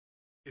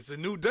It's a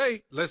new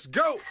day. Let's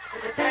go.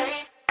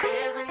 Today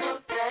is a new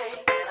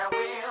day, and I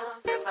will,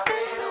 yes I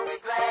will be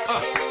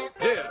glad in it.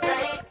 Yeah.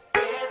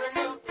 Today is a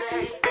new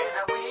day, and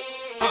I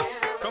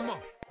will. Come on.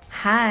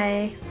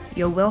 Hi,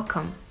 you're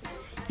welcome.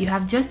 You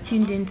have just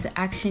tuned in to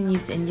Action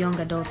Youth and Young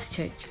Adults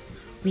Church.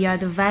 We are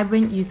the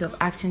vibrant youth of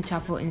Action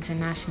Chapel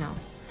International.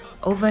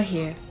 Over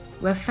here,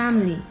 we're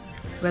family.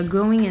 We're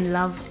growing in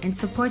love and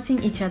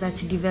supporting each other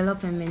to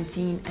develop and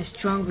maintain a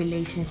strong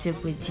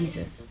relationship with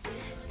Jesus.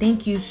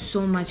 Thank you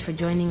so much for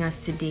joining us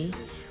today.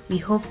 We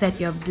hope that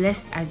you're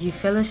blessed as you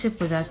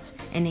fellowship with us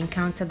and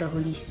encounter the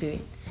Holy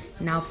Spirit.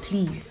 Now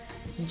please,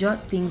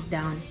 jot things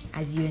down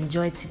as you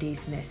enjoy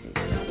today's message.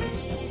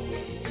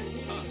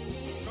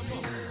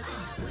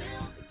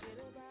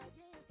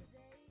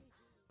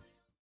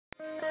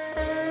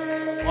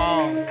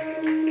 Wow.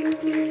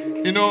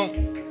 You know,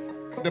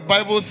 the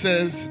Bible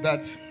says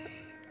that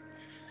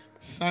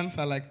sons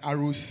are like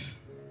arrows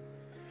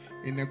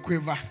in a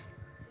quiver.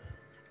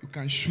 You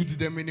can shoot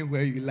them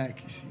anywhere you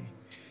like, you see.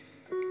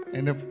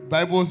 And the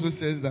Bible also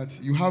says that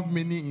you have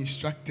many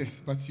instructors,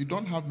 but you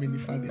don't have many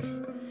fathers.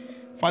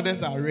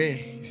 Fathers are rare,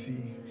 you see.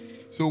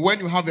 So when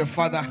you have a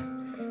father,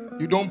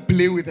 you don't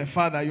play with a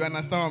father. You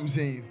understand what I'm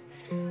saying?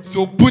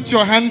 So put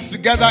your hands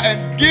together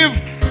and give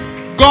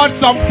God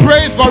some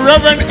praise for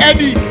Reverend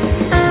Eddie.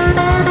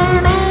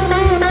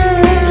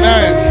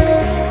 Amen.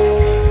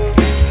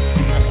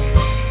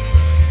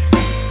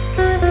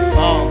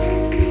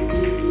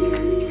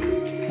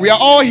 We are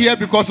all here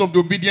because of the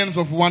obedience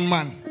of one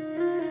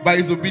man. By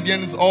his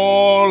obedience,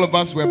 all of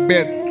us were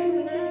bed.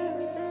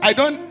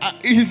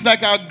 He's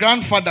like our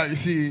grandfather, you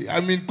see. I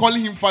mean,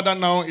 calling him father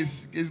now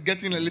is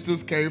getting a little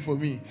scary for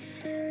me.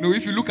 You know,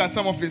 if you look at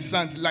some of his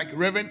sons, like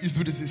Reverend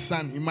Eastwood is his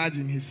son.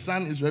 Imagine, his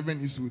son is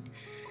Reverend Eastwood.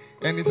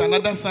 And his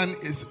another son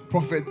is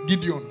Prophet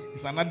Gideon.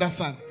 His another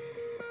son.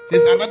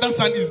 His another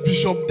son is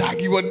Bishop Dag.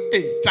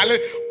 Hey, Charlie,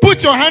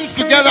 put your hands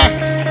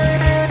together.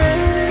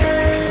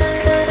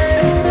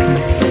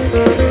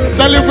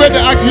 Celebrate the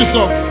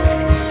Archbishop.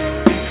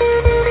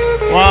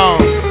 Wow.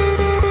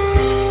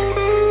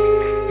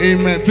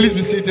 Amen. Please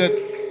be seated.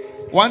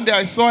 One day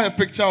I saw a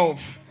picture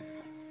of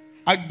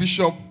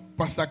Archbishop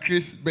Pastor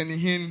Chris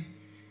Benihin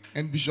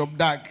and Bishop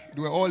Dag.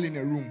 They were all in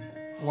a room.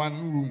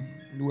 One room.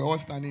 They were all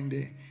standing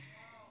there.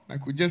 I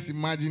could just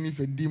imagine if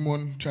a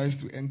demon tries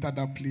to enter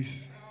that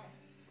place.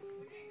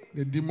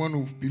 The demon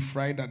will be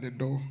fried at the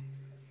door.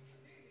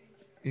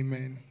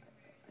 Amen.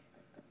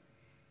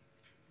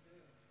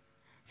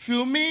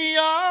 Fill me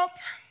up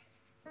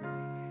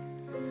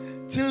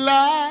till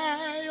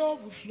I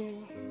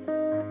overflow.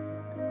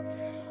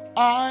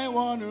 I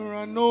want to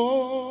run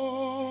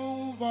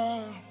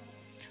over.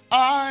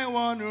 I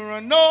want to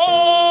run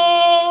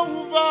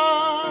over.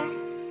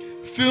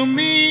 Fill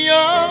me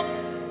up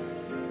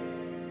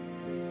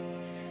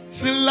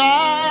till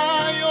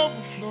I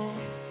overflow.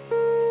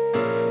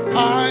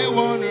 I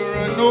want to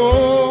run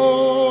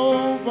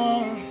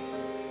over.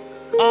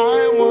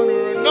 I want to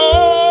run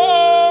over.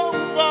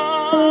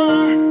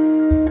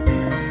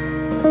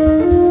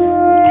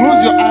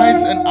 Close your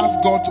eyes and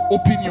ask God to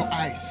open your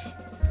eyes.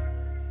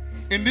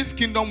 In this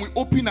kingdom, we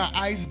open our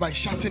eyes by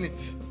shutting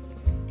it.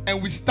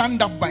 And we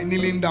stand up by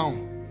kneeling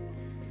down.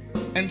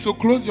 And so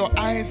close your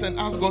eyes and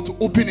ask God to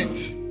open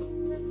it.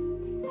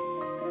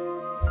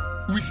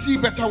 We see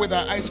better with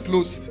our eyes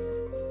closed.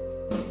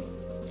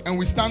 And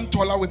we stand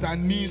taller with our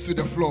knees to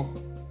the floor.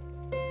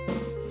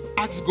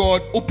 Ask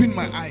God, open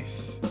my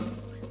eyes.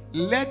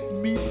 Let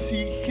me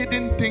see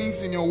hidden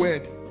things in your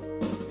word.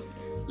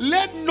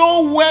 Let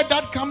no word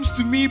that comes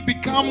to me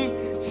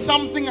become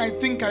something I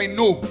think I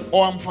know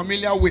or I'm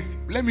familiar with.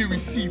 Let me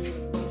receive.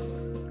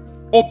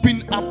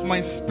 Open up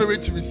my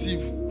spirit to receive.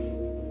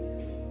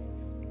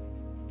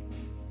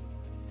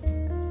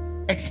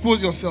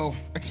 Expose yourself.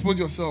 Expose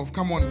yourself.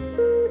 Come on.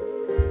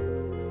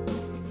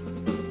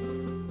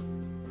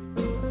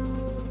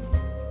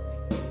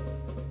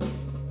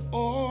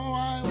 Oh,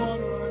 I want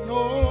to run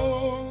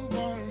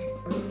over.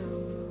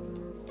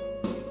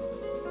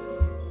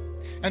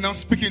 And now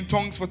speak in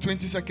tongues for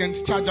 20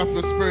 seconds. Charge up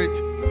your spirit.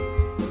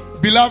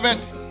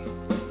 Beloved,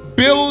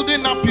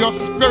 building up your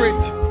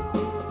spirit.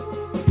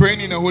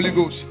 Praying in the Holy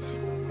Ghost.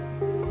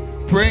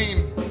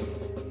 Praying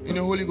in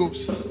the Holy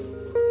Ghost.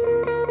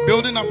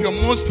 Building up your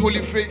most holy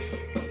faith.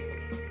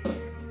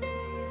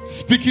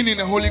 Speaking in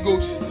the Holy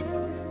Ghost.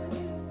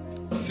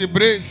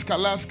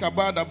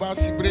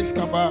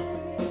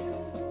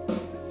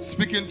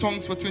 Speak in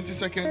tongues for 20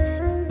 seconds.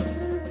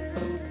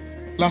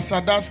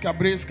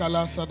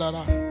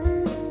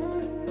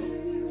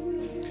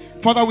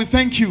 Father, we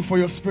thank you for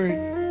your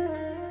spirit.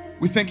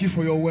 We thank you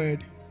for your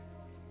word.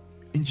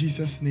 In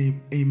Jesus'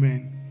 name,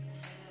 amen.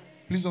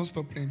 Please don't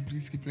stop playing.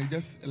 Please keep playing.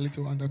 Just a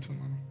little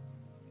undertone.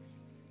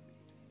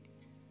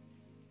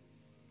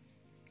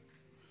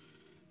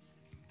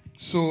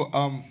 So,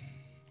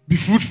 be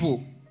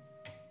fruitful.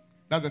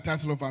 That's the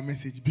title of our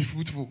message. Be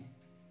fruitful.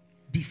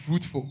 Be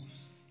fruitful.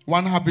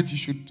 One habit you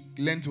should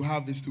learn to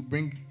have is to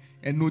bring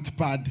a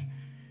notepad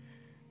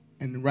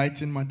and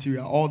writing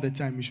material all the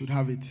time. You should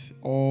have it.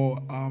 Or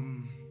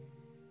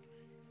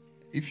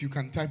if you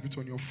can type it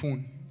on your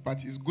phone,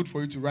 but it's good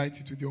for you to write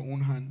it with your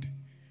own hand.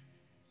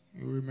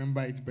 You'll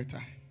remember it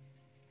better.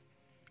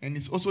 And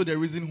it's also the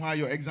reason why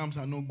your exams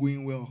are not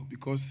going well,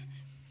 because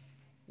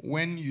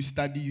when you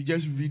study, you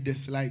just read the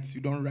slides,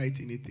 you don't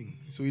write anything,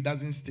 so it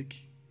doesn't stick.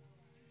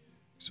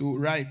 So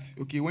write,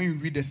 okay, when you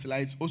read the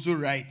slides, also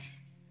write.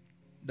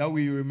 That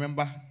way you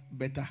remember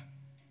better.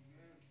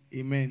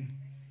 Amen.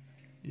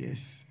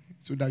 Yes,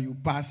 so that you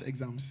pass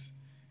exams.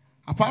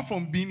 Apart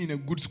from being in a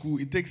good school,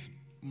 it takes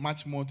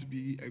much more to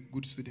be a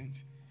good student.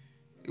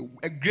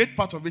 A great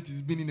part of it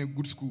is being in a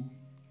good school.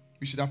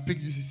 We should have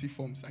picked UCC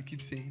forms, I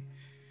keep saying.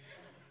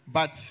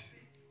 But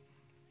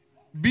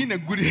being a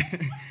good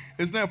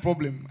it's not a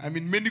problem. I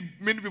mean,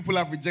 many people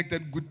have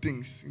rejected good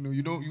things.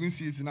 You won't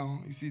see it now,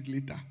 you see it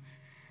later.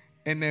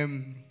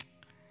 And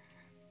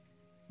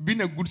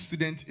being a good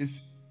student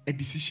is a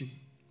decision.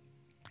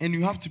 And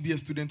you have to be a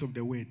student of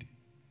the word.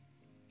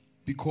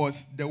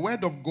 Because the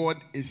word of God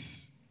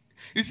is,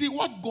 you see,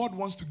 what God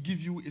wants to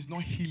give you is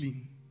not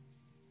healing.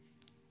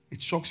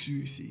 It shocks you,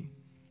 you see.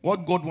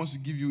 What God wants to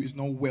give you is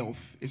not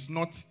wealth. It's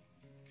not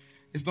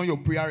your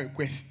prayer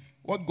request.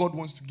 What God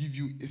wants to give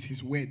you is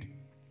his word.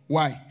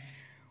 Why?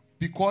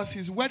 Because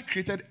his word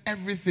created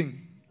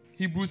everything.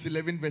 Hebrews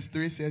 11 verse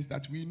 3 says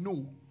that we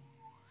know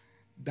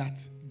that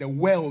the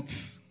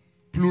worlds,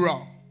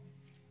 plural,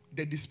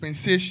 the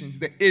dispensations,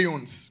 the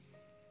aeons,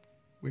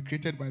 were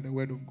created by the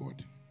word of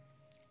God.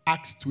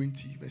 Acts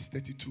 20 verse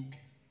 32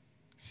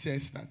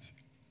 says that.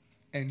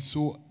 And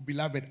so,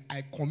 beloved,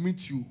 I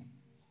commit you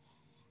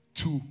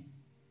to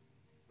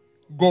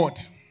God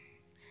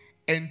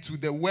and to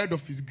the word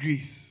of his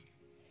grace,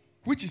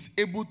 which is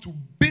able to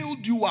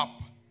build you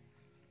up.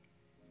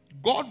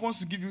 God wants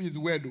to give you his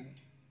word, though.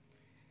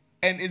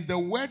 And it's the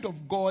word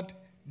of God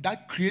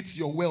that creates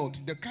your world.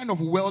 The kind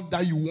of world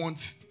that you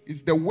want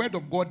is the word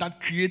of God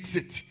that creates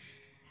it.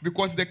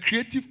 Because the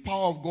creative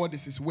power of God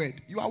is his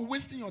word. You are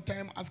wasting your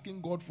time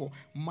asking God for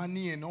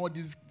money and all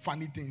these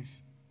funny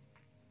things.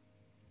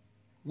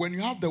 When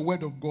you have the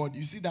word of God,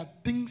 you see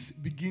that things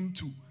begin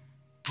to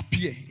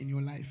appear in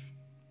your life.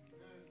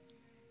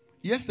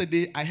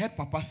 Yesterday, I heard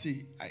Papa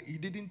say, he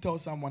didn't tell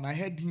someone, I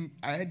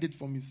heard it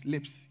from his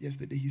lips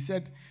yesterday. He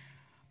said,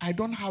 I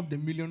don't have the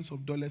millions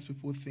of dollars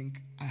people think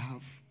I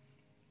have,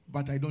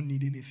 but I don't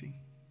need anything.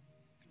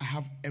 I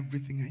have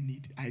everything I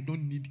need. I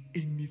don't need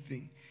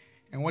anything.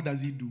 And what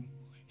does he do?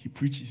 He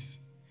preaches.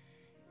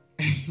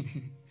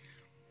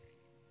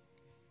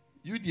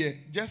 You dear,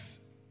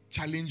 just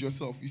challenge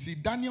yourself. You see,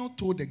 Daniel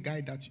told the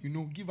guy that,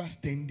 give us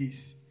 10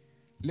 days.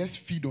 Let's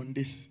feed on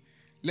this.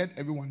 Let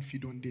everyone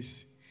feed on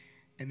this.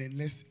 And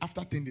then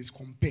after 10 days,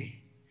 compare.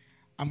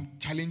 I'm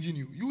challenging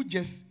you. You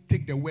just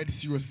take the word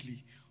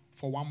seriously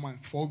for 1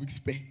 month, 4 weeks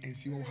pay, and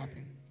see what will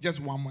happen. Just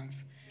 1 month.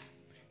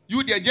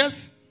 You there,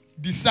 just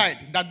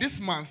decide that this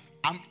month,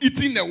 I'm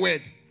eating the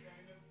word.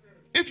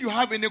 If you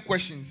have any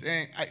questions,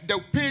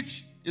 the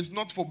page is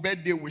not for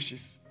birthday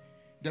wishes.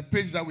 The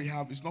page that we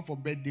have is not for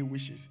birthday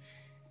wishes.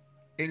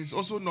 And it's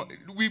also not,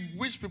 we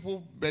wish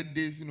people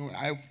birthdays,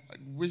 I've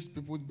wished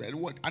people's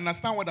birthdays.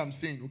 Understand what I'm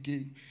saying,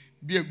 okay?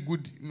 Be a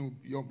good,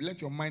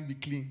 let your mind be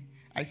clean.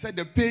 I said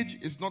the page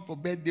is not for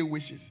birthday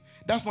wishes.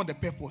 That's not the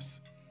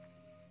purpose.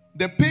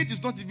 The page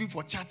is not even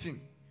for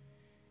chatting.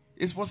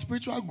 It's for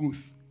spiritual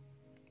growth.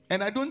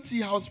 And I don't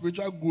see how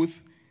spiritual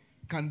growth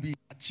can be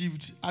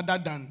achieved other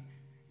than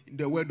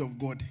the word of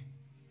God.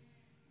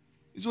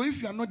 So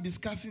if you are not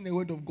discussing the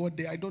word of God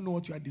there, I don't know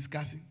what you are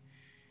discussing.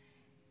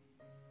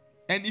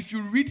 And if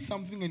you read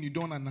something and you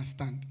don't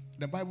understand,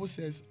 the Bible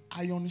says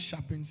iron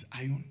sharpens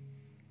iron.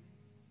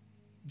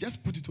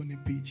 Just put it on a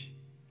page.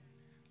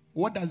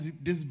 What does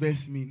this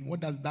verse mean?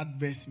 What does that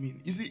verse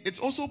mean? You see, it's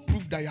also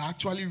proof that you're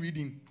actually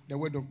reading the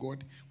word of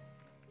God.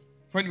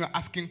 When you are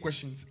asking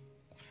questions.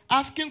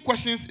 Asking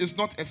questions is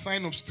not a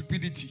sign of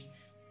stupidity.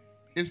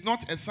 It's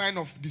not a sign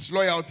of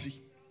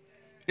disloyalty.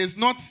 It's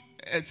not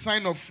a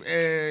sign of,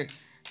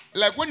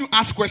 like when you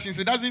ask questions,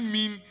 it doesn't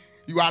mean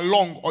you are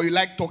long or you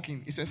like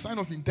talking. It's a sign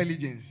of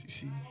intelligence, you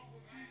see.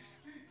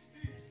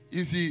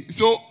 You see,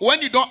 so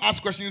when you don't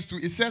ask questions too,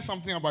 it says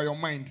something about your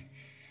mind.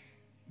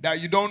 That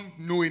you don't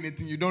know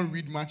anything, you don't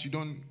read much, you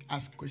don't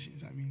ask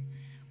questions, I mean.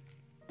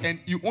 And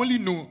you only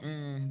know,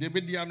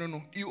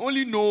 you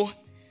only know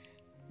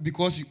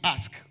because you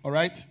ask, all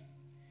right?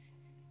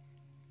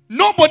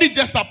 Nobody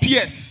just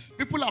appears.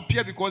 People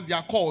appear because they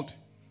are called.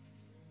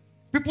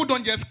 People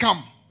don't just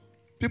come.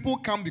 People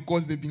come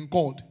because they've been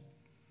called.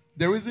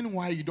 The reason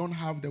why you don't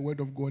have the word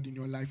of God in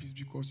your life is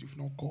because you've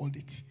not called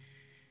it.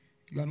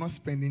 You are not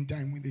spending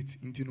time with it.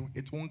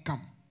 It won't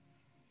come.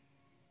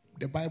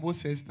 The Bible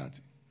says that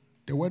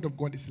the word of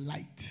God is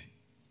light.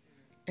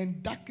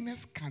 And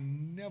darkness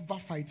can never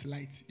fight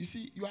light. You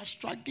see, you are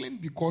struggling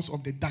because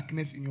of the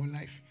darkness in your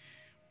life.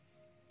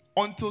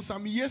 Until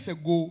some years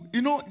ago,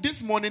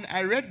 this morning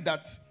I read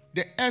that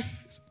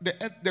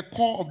the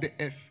core of the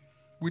earth,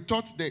 we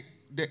thought the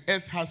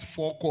earth has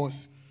 4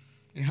 cores.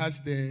 It has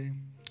the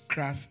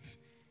crust,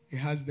 it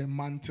has the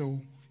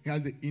mantle, it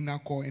has the inner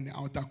core and the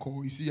outer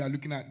core. You see, you are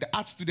looking at, the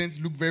art students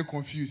look very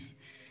confused.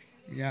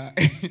 Yeah.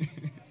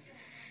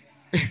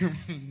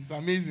 It's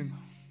amazing.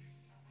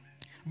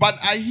 But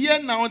I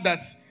hear now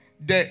that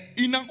the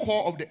inner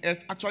core of the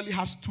earth actually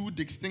has two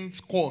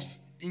distinct cores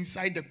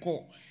inside the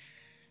core.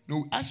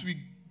 As we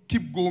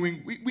keep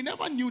going, we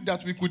never knew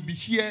that we could be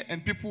here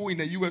and people in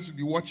the US would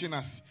be watching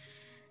us.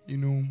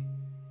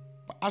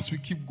 But as we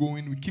keep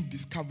going, we keep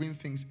discovering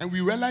things. And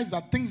we realize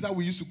that things that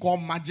we used to call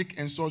magic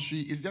and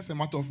sorcery is just a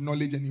matter of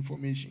knowledge and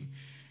information.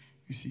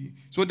 You see.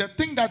 So the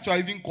thing that you are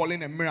even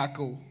calling a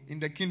miracle in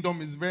the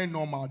kingdom is very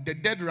normal. The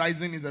dead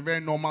rising is a very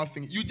normal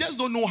thing. You just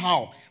don't know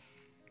how.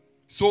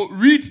 So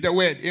read the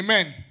word.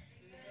 Amen.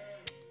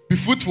 Be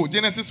fruitful.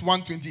 Genesis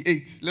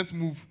 1:28. Let's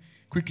move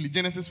quickly.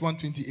 Genesis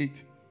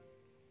 1:28.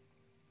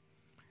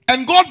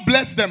 And God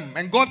blessed them,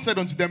 and God said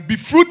unto them, be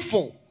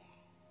fruitful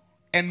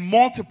and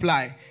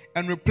multiply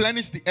and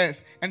replenish the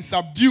earth and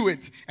subdue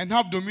it and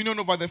have dominion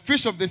over the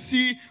fish of the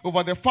sea,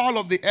 over the fowl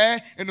of the air,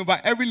 and over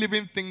every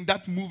living thing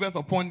that moveth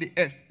upon the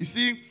earth. You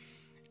see,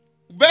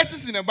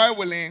 verses in the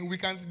Bible, we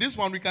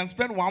can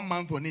spend 1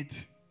 month on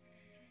it.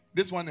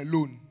 This one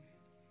alone.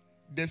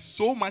 There's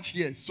so much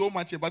here.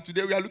 But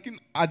today we are looking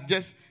at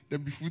just the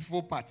be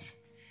fruitful part.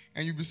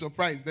 And you'll be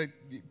surprised that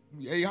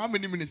how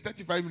many minutes?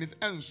 35 minutes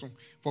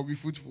for be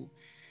fruitful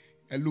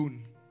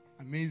alone.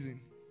 Amazing.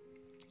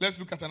 Let's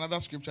look at another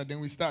scripture, then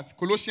we start.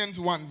 Colossians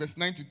 1, verse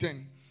 9 to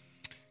 10.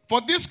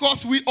 For this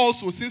cause we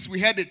also, since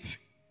we heard it,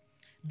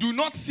 do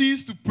not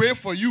cease to pray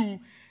for you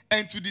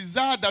and to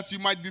desire that you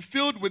might be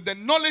filled with the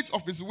knowledge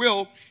of his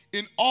will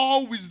in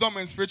all wisdom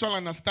and spiritual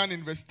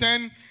understanding. Verse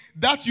 10,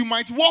 that you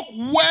might walk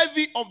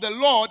worthy of the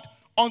Lord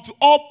unto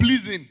all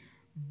pleasing,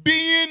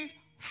 being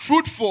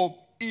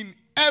fruitful in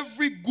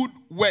every good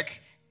work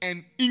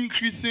and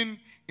increasing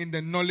in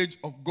the knowledge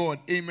of God.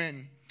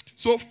 Amen.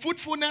 So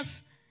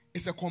fruitfulness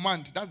is a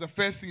command. That's the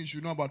first thing you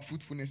should know about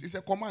fruitfulness. It's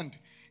a command.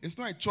 It's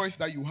not a choice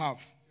that you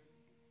have.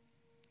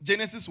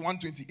 Genesis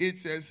 1:28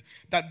 says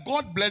that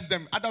God blessed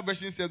them. Other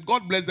version says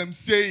God blessed them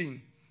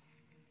saying,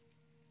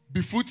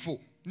 be fruitful.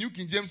 New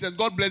King James says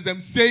God blessed them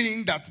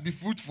saying that, be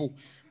fruitful.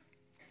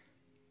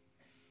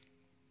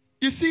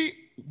 You see,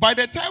 by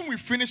the time we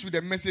finish with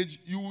the message,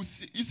 you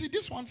see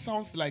this one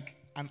sounds like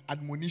an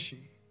admonition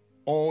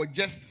or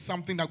just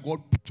something that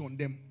God put on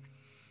them.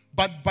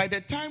 But by the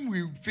time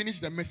we finish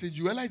the message,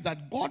 you realize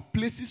that God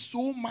places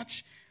so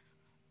much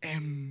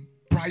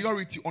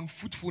priority on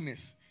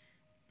fruitfulness.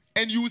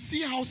 And you will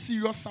see how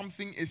serious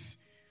something is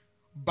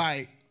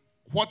by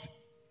what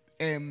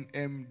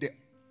the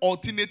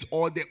alternate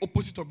or the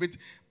opposite of it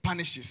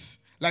punishes.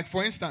 Like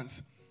for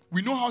instance,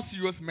 we know how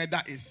serious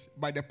murder is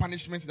by the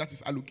punishment that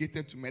is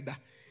allocated to murder.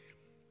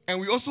 And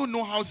we also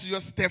know how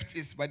serious theft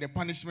is by the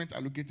punishment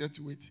allocated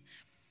to it.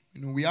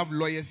 We have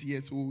lawyers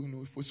here, so,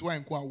 for so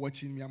and are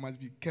watching me, I must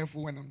be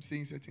careful when I'm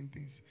saying certain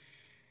things.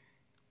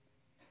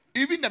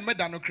 Even the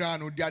murder no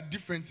crown, there are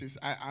differences.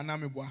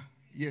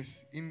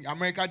 Yes, in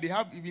America, they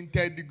have even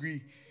third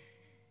degree.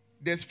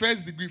 There's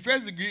first degree.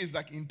 First degree is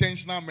like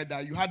intentional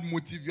murder. You had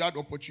motive, you had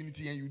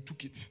opportunity, and you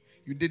took it.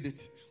 You did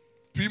it.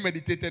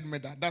 Premeditated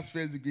murder. That's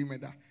first degree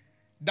murder.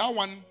 That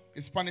one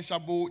is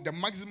punishable. The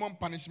maximum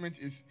punishment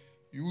is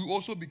you will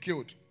also be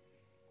killed.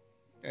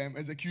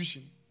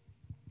 Execution.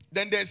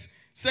 Then there's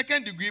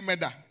second degree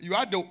murder. You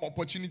had the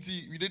opportunity,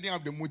 you didn't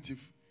have the motive.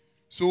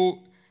 So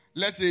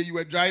let's say you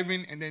were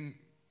driving and then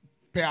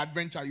per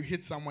adventure you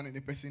hit someone and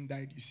the person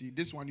died. You see,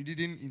 this one you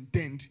didn't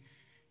intend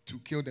to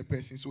kill the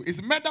person. So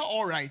it's murder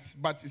all right,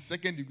 but it's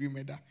second degree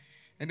murder.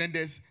 And then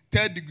there's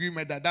third degree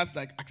murder. That's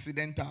like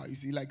accidental. You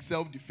see, like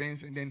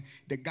self-defense, and then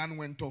the gun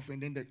went off,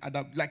 and then the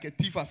other, like a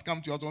thief has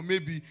come to us, or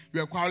maybe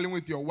you are quarreling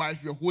with your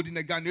wife, you're holding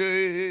a gun,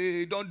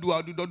 hey, don't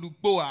do,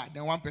 boa.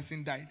 Then one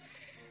person died.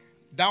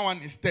 That one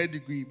is third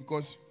degree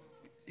because,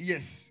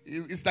 yes,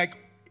 it's like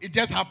it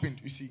just happened,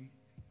 you see.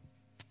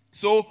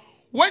 So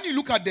when you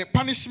look at the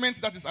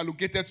punishment that is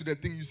allocated to the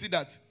thing, you see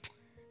that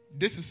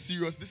this is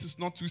serious, this is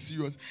not too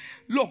serious.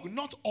 Look,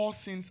 not all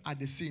sins are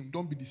the same.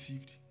 Don't be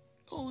deceived.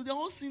 Oh, the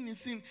whole sin is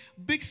sin.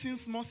 Big sin,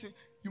 small sin.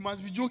 You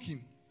must be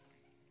joking.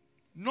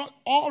 Not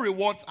all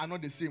rewards are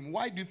not the same.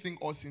 Why do you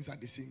think all sins are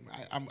the same?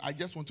 I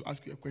just want to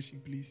ask you a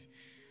question, please.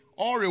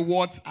 All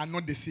rewards are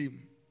not the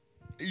same.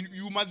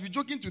 You must be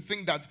joking to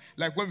think that,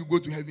 like when we go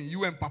to heaven,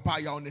 you and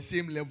Papa are on the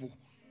same level.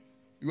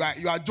 You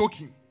are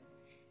joking.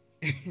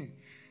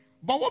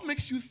 But what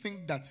makes you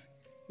think that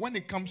when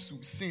it comes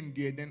to sin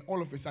there, then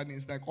all of a sudden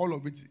it's like all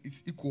of it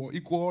is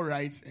equal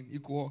rights and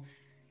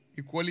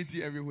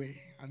equality everywhere?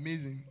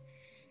 Amazing.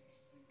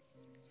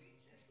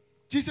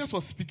 Jesus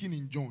was speaking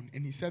in John,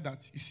 and he said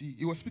that, you see,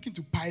 he was speaking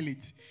to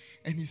Pilate,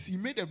 and he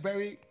made a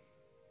very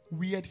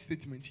weird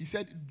statement. He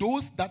said,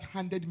 those that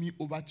handed me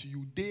over to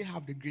you, they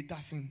have the greater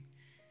sin.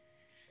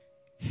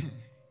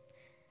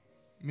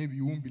 Maybe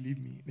you won't believe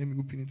me. Let me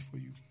open it for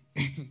you.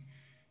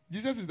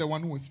 Jesus is the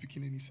one who was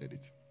speaking, and he said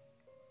it.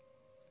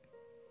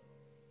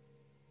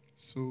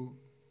 So,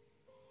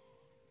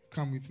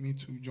 come with me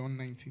to John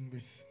 19,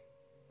 verse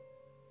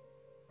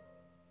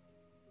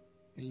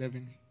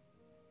 11.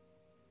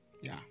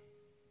 Yeah.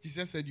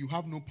 Jesus said, you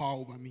have no power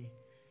over me.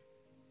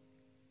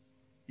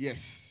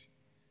 Yes.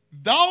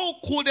 Thou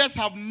couldest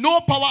have no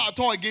power at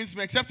all against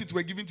me, except it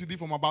were given to thee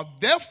from above.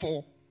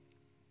 Therefore,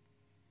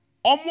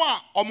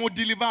 omo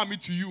deliver me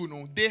to you,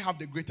 no, they have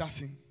the greater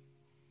sin.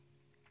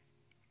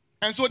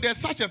 And so there's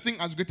such a thing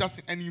as greater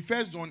sin. And in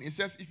 1 John, it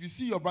says, if you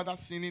see your brother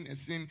sinning a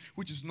sin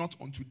which is not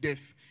unto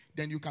death,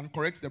 then you can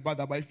correct the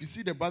brother. But if you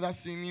see the brother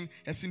sinning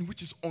a sin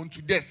which is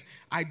unto death,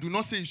 I do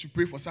not say you should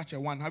pray for such a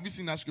one. Have you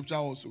seen that scripture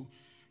also?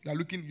 You are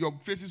looking, your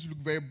faces look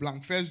very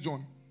blank. 1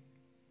 John.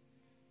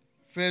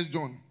 1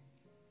 John.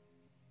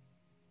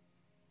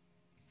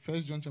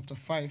 1 John chapter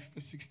 5,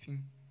 verse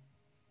 16.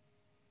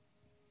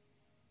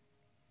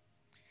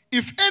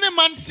 If any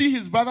man see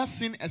his brother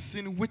sin a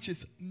sin which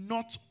is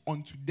not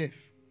unto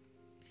death.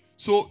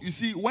 So, you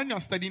see, when you're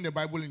studying the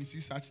Bible and you see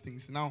such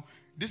things, now,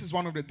 this is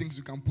one of the things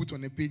you can put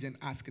on a page and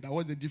ask, that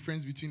what's the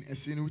difference between a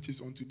sin which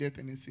is unto death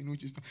and a sin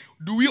which is not?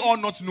 Do we all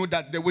not know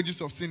that the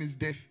wages of sin is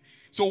death?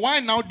 So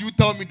why now do you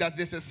tell me that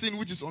there's a sin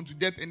which is unto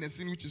death and a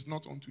sin which is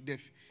not unto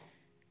death?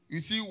 You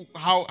see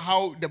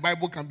how the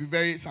Bible can be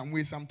very some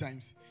way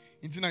sometimes.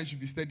 Until now you should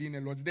be studying a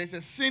lot. There's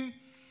a sin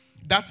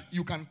that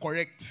you can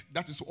correct.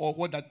 That is all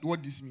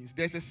what this means.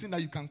 There's a sin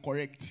that you can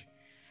correct.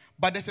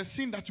 But there's a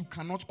sin that you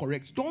cannot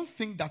correct. Don't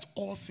think that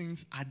all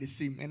sins are the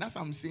same. And as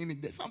I'm saying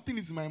it, there's something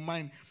is in my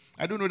mind.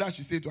 I don't know that I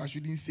should say it or I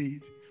shouldn't say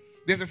it.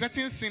 There's a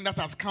certain sin that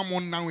has come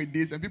on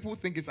nowadays and people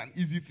think it's an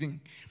easy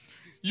thing.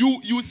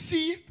 You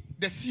see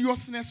the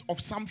seriousness of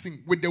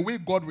something with the way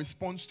God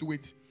responds to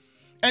it.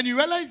 And you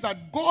realize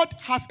that God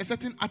has a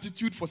certain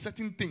attitude for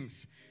certain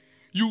things.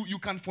 You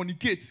can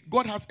fornicate.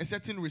 God has a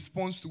certain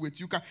response to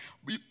it.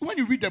 When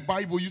you read the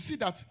Bible, you see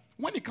that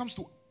when it comes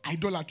to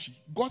idolatry,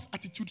 God's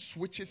attitude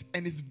switches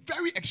and is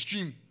very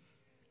extreme.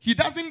 He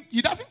doesn't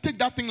take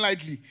that thing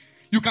lightly.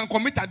 You can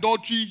commit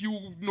adultery, he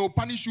will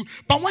punish you.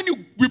 But when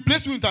you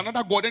replace him with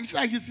another God, and it's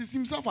like he sees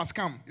himself as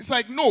come. It's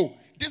like, no,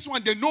 this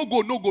one, they no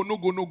go.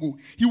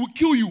 He will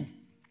kill you.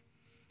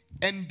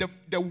 And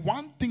the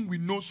one thing we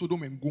know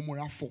Sodom and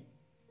Gomorrah for,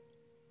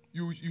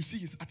 you see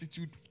his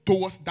attitude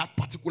towards that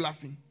particular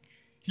thing.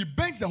 He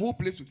burns the whole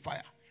place with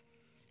fire.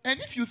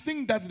 And if you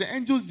think that the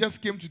angels just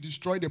came to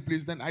destroy the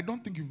place, then I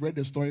don't think you've read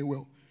the story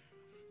well.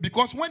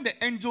 Because when the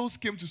angels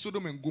came to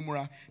Sodom and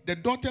Gomorrah, the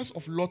daughters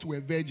of Lot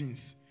were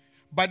virgins.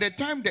 By the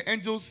time the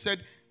angels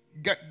said,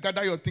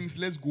 gather your things,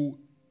 let's go,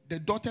 the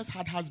daughters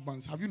had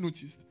husbands. Have you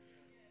noticed?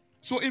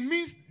 So it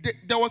means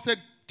there was a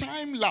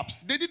time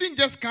lapse. They didn't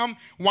just come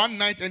one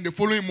night and the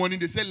following morning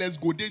they said, let's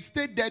go. They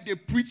stayed there, they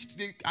preached,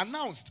 they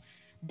announced.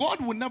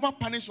 God will never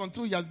punish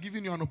until he has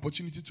given you an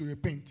opportunity to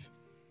repent.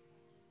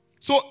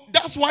 So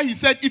that's why he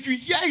said, if you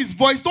hear his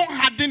voice, don't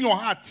harden your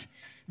heart.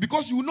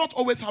 Because you will not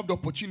always have the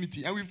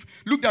opportunity. And we've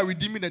looked at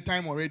redeeming the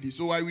time already,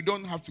 so we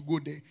don't have to go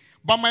there.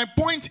 But my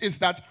point is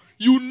that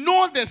you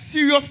know the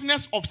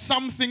seriousness of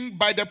something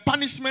by the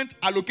punishment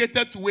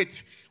allocated to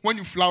it when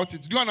you flout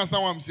it. Do you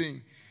understand what I'm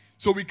saying?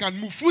 So we can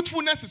move.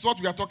 Fruitfulness is what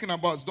we are talking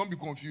about, so don't be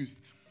confused.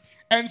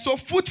 And so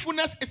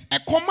fruitfulness is a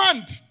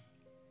command.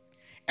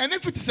 And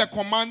if it is a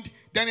command,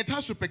 then it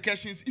has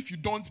repercussions if you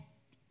don't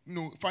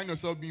find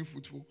yourself being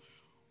fruitful.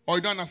 Or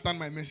you don't understand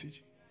my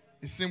message.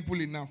 It's simple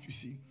enough, you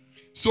see.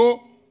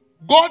 So,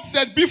 God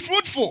said, be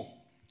fruitful.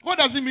 What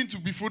does it mean to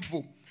be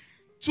fruitful?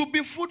 To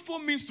be fruitful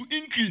means to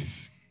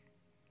increase.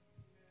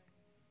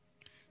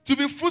 To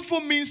be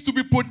fruitful means to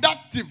be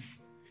productive.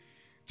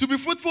 To be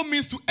fruitful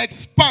means to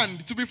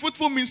expand. To be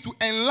fruitful means to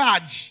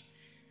enlarge.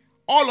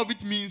 All of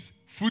it means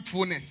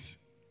fruitfulness.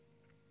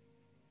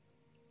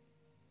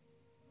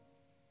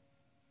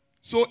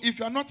 So, if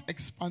you are not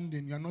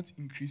expanding, you are not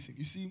increasing.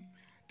 You see,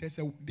 there's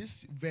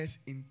this verse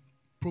in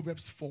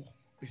Proverbs 4,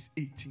 verse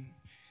 18.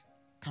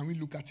 Can we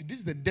look at it? This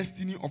is the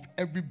destiny of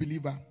every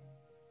believer.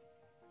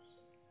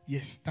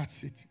 Yes,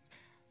 that's it.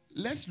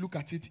 Let's look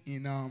at it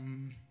in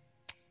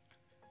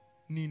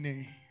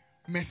Nine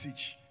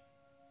message.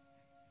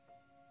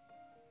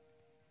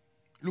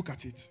 Look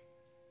at it.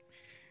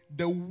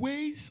 The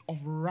ways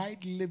of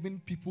right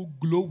living people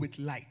glow with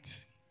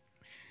light.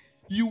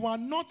 You are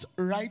not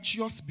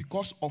righteous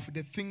because of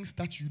the things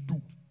that you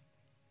do.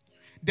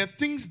 The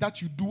things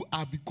that you do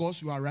are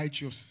because you are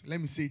righteous.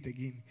 Let me say it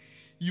again.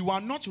 You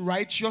are not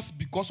righteous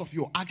because of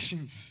your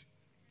actions.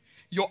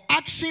 Your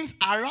actions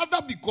are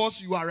rather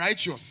because you are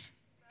righteous.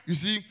 You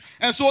see?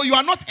 And so you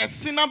are not a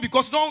sinner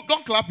because,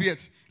 don't clap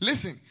yet.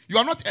 Listen, you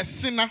are not a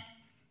sinner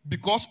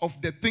because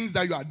of the things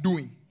that you are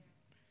doing.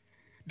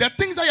 The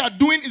things that you are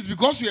doing is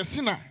because you are a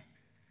sinner.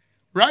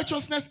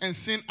 Righteousness and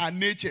sin are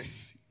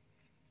natures.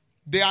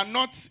 They are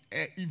not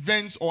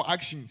events or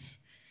actions.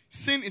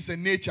 Sin is a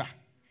nature.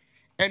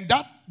 And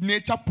that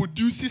nature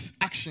produces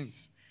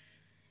actions.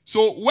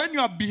 So when you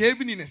are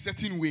behaving in a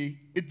certain way,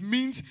 it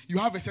means you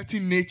have a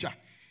certain nature.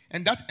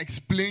 And that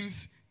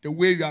explains the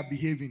way you are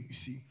behaving, you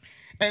see.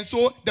 And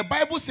so the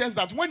Bible says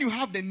that when you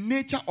have the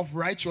nature of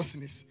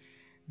righteousness,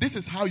 this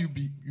is how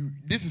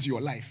this is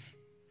your life.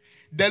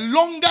 The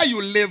longer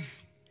you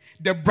live,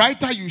 the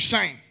brighter you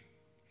shine.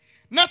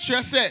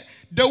 Naturally, say,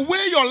 the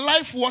way your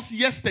life was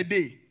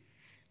yesterday,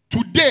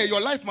 today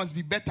your life must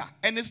be better.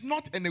 And it's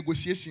not a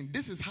negotiation.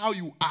 This is how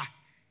you are.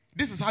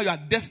 This is how you are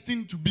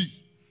destined to be.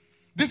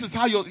 This is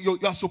how you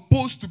are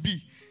supposed to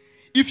be.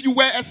 If you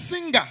were a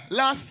singer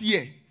last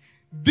year,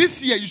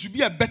 this year you should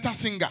be a better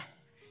singer.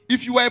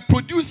 If you were a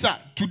producer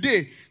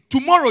today,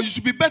 tomorrow you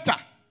should be better.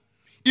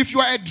 If you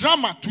are a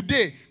drummer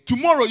today,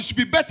 tomorrow you should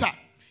be better.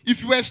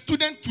 If you were a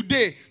student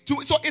today,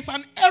 so it's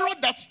an error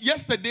that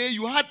yesterday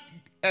you had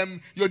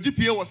your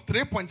GPA was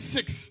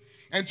 3.6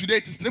 and today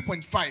it is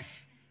 3.5.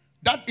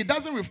 That it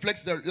doesn't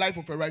reflect the life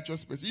of a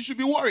righteous person. You should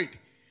be worried.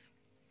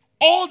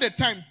 All the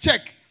time,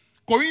 check.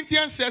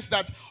 Corinthians says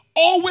that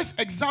always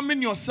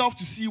examine yourself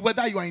to see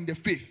whether you are in the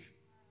faith.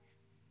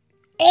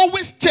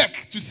 Always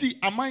check to see,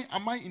 am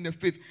I in the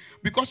faith?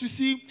 Because you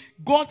see,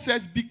 God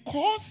says,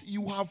 because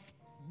you have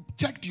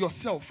checked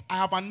yourself, I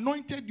have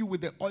anointed you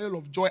with the oil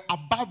of joy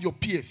above your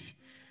peers.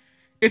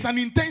 It's an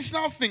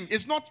intentional thing.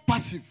 It's not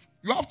passive.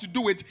 You have to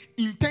do it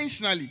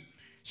intentionally.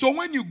 So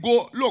when you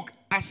go, look,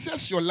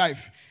 assess your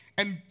life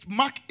and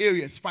mark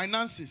areas,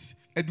 finances,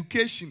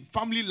 education,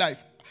 family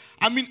life.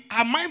 I mean,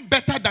 am I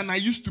better than I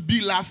used to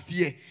be last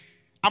year?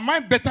 Am I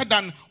better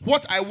than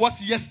what I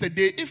was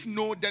yesterday? If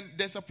no, then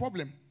there's a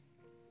problem.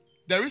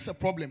 There is a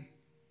problem.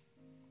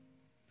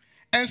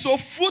 And so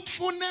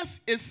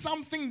fruitfulness is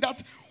something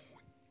that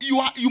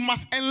you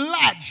must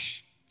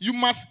enlarge. You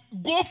must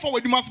go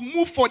forward. You must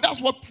move forward.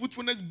 That's what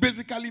fruitfulness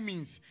basically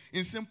means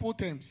in simple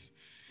terms.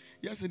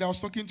 Yesterday I was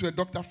talking to a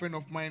doctor friend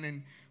of mine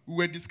and we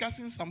were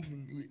discussing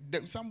something.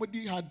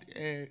 Somebody had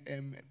a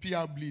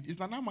PR bleed. Is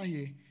Nanama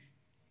here?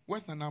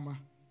 Where's Nanama?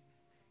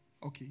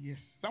 Okay,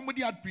 yes.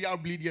 Somebody had PR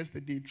bleed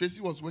yesterday.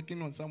 Tracy was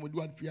working on somebody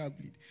who had PR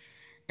bleed.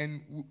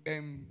 And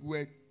we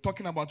were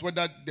talking about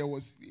whether there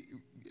was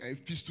a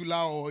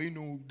fistula or,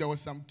 there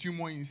was some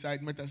tumor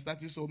inside,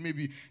 metastasis, or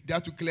maybe they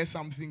had to clear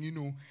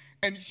something,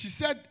 And she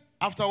said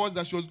afterwards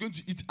that she was going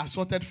to eat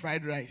assorted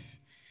fried rice.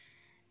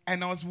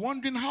 And I was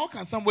wondering, how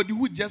can somebody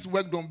who just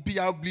worked on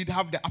PR bleed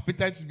have the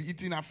appetite to be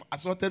eating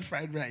assorted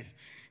fried rice?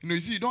 You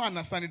see, you don't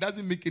understand. It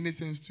doesn't make any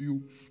sense to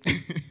you.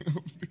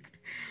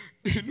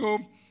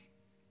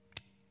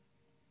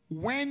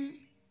 When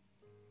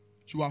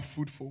you are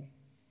fruitful,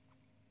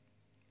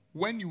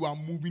 when you are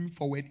moving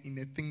forward in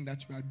the thing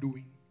that you are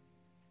doing,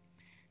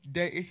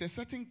 there is a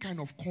certain kind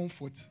of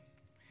comfort.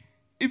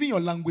 Even your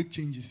language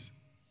changes.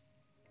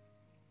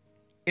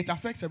 It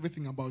affects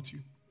everything about you.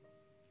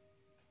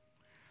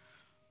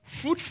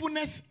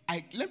 Fruitfulness,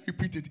 let me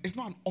repeat it, it's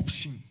not an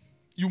option.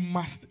 You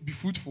must be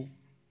fruitful.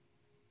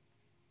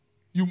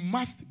 You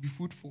must be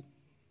fruitful.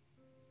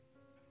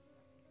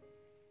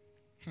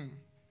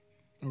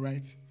 All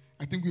right.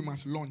 I think we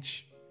must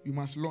launch. We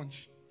must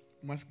launch.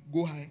 We must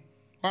go high.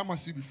 Why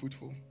must you be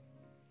fruitful?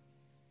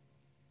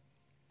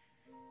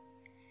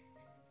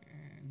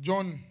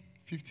 John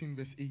 15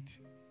 verse 8.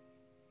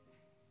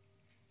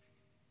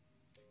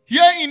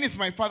 Herein is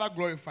my Father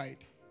glorified.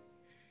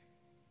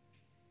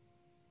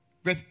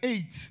 Verse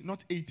 8,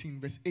 not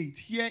 18, verse 8.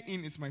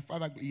 Herein is my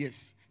Father,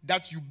 yes,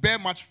 that you bear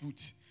much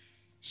fruit.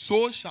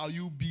 So shall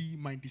you be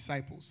my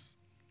disciples.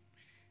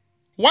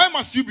 Why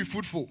must you be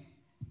fruitful?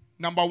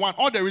 Number one,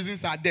 all the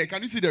reasons are there.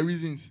 Can you see the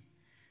reasons?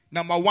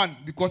 Number one,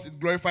 because it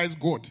glorifies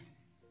God.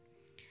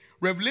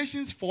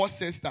 Revelations 4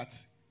 says that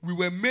we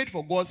were made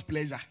for God's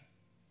pleasure.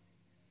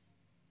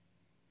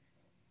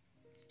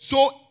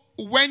 So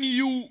when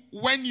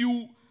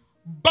you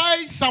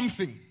buy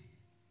something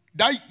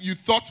that you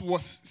thought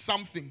was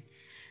something,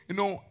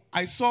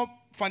 I saw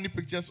funny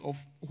pictures of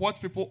what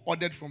people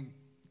ordered from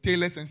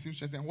tailors and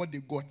seamstresses and what they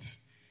got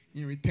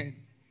in return.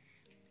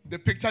 The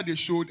picture they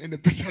showed and the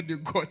picture they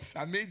got.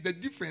 Amazed the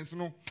difference,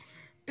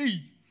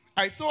 Hey,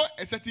 I saw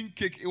a certain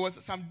cake. It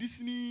was some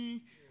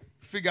Disney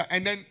figure.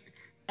 And then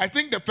I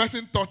think the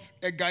person thought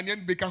a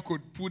Ghanaian baker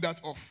could pull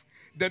that off.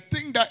 The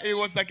thing that it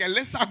was like a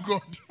lesser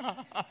god.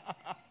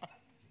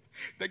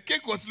 The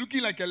cake was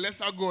looking like a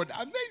lesser god.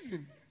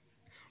 Amazing.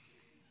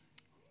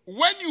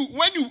 When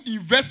you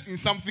invest in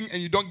something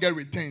and you don't get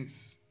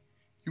returns,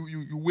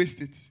 you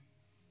waste it.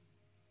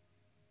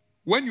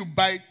 When you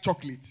buy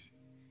chocolate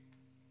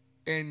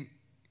and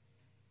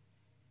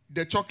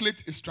the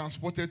chocolate is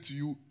transported to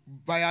you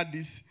via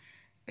this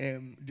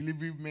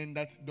delivery men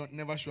that don't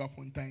never show up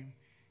on time,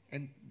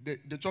 and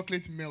the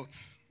chocolate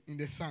melts in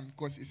the sun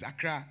because it's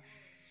Accra,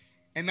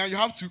 and now you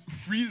have to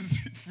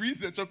freeze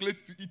the chocolate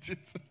to eat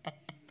it.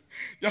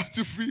 You have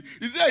to freeze.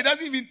 You see, it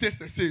doesn't even taste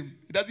the same.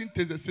 It doesn't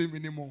taste the same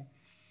anymore.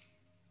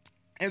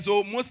 And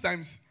so most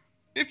times,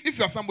 if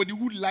you are somebody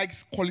who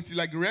likes quality,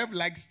 like Rev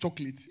likes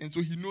chocolate, and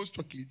so he knows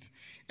chocolate,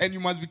 and you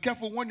must be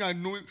careful when you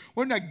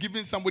are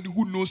giving somebody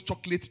who knows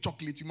chocolate,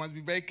 you must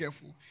be very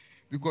careful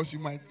because you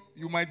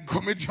might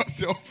commit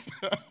yourself.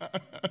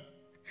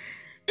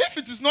 If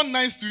it is not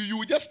nice to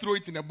you, just throw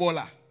it in a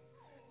bowler.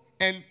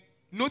 And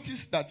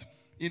notice that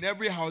in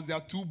every house there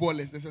are two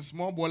bowlers. There's a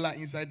small bowler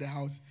inside the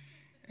house,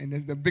 and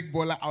there's the big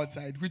bowler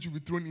outside, which will be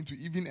thrown into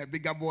even a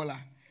bigger bowler.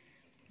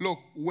 Look,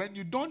 when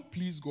you don't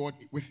please God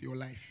with your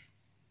life,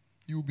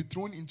 you will be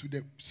thrown into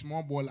the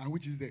small bowler,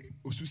 which is the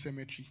Osu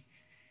Cemetery.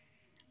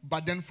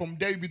 But then from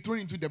there, you'll be thrown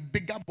into the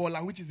bigger bowler,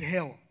 which is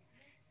hell.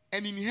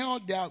 And in hell,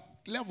 there are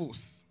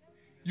levels.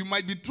 You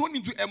might be thrown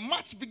into a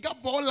much bigger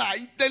boiler,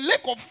 in the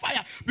lake of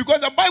fire.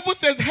 Because the Bible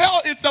says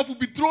hell itself will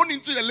be thrown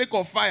into the lake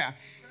of fire.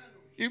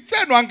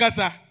 Inferno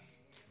Angasa.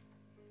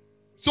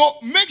 So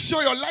make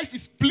sure your life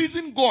is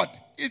pleasing God.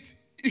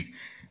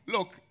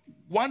 Look,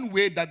 one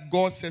way that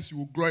God says you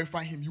will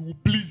glorify him, you will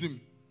please him,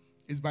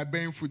 is by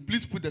bearing fruit.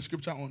 Please put the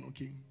scripture on,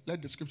 okay?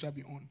 Let the scripture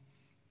be on.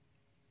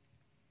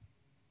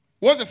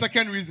 What's the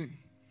second reason?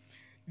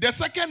 The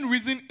second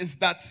reason is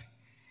that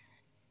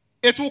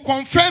it will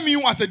confirm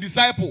you as a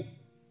disciple.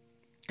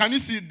 Can you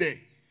see it there?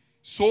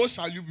 So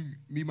shall you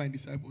be my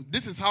disciples.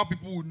 This is how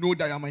people will know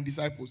that you are my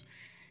disciples.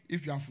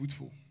 If you are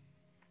fruitful.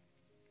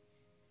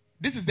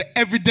 This is the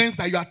evidence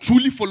that you are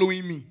truly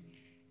following me.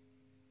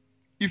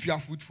 If you are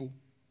fruitful.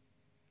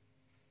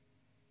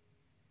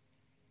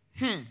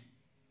 The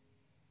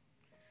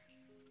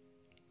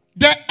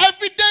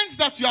evidence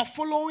that you are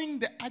following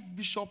the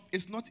Archbishop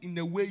is not in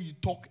the way you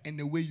talk and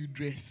the way you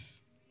dress.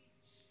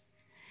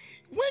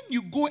 When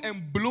you go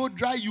and blow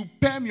dry, you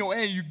perm your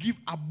hair, you give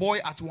a boy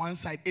at one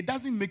side, it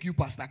doesn't make you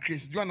Pastor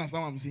Chris. Do you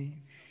understand what I'm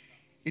saying?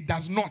 It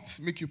does not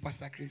make you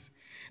Pastor Chris.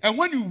 And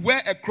when you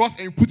wear a cross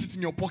and you put it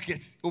in your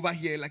pocket over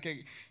here,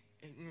 like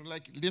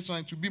this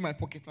one to be my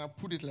pocket, and I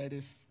put it like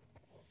this,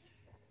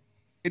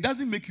 it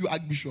doesn't make you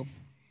Archbishop.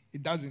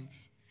 It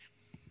doesn't.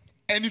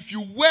 And if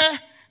you wear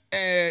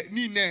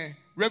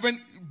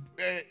Reverend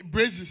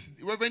braces,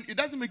 Reverend, it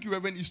doesn't make you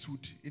Reverend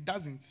Eastwood. It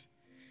doesn't.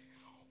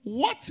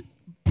 What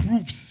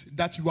proves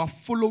that you are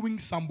following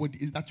somebody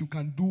is that you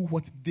can do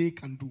what they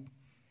can do.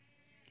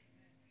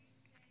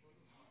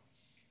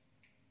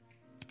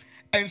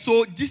 And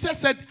so Jesus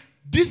said,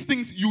 these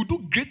things, you do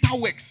greater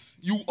works.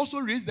 You also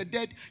raise the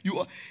dead.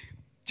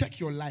 Check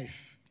your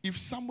life. If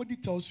somebody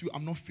tells you,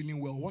 I'm not feeling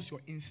well, what's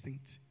your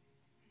instinct?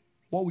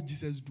 What would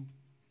Jesus do?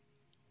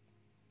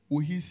 Will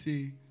he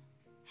say,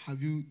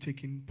 have you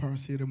taken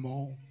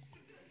paracetamol?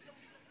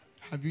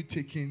 Have you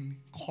taken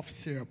cough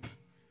syrup?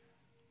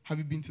 Have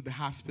you been to the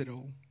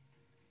hospital?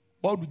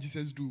 What would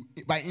Jesus do?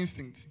 By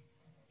instinct,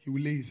 he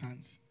will lay his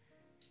hands.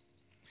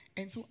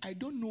 And so I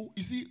don't know.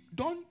 You see,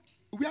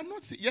 we are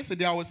not.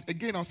 Yesterday I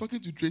was talking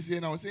to Tracy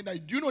and I was saying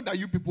that, do you know that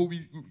you people,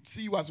 we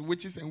see you as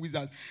witches and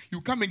wizards?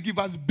 You come and give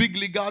us big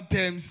legal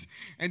terms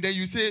and then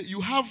you say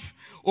you have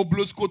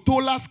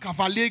obloskotolas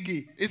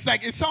kavalege. It's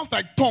like, it sounds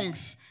like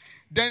tongues.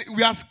 Then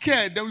we are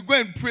scared. Then we go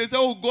and pray. Say,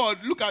 oh God,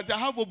 look at, I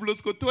have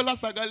obloskotola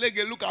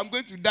sagalege. Look, I'm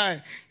going to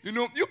die. You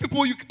know, you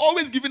people, you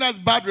always giving us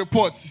bad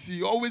reports. You see,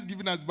 you're always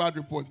giving us bad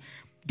reports.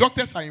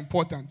 Doctors are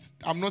important.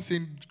 I'm not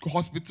saying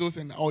hospitals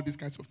and all these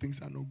kinds of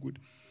things are no good.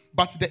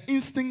 But the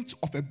instinct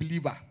of a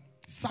believer,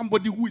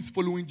 somebody who is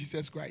following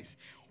Jesus Christ,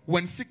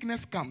 when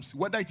sickness comes,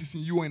 whether it is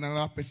in you or in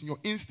another person, your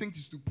instinct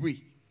is to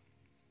pray,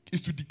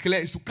 is to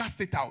declare, is to cast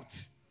it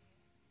out.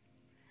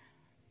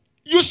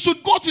 You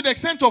should go to the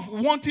extent of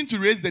wanting to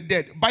raise the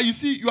dead. But you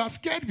see, you are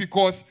scared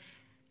because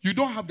you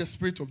don't have the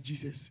spirit of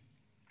Jesus.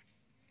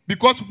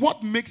 Because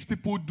what makes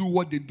people do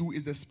what they do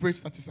is the spirit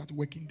that is at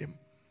work in them.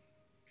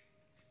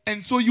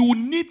 And so you will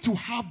need to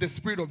have the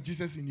spirit of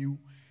Jesus in you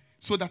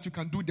so that you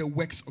can do the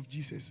works of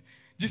Jesus.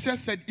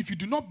 Jesus said, if you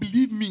do not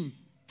believe me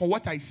for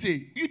what I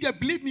say, you dare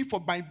believe me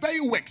for my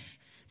very works.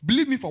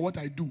 Believe me for what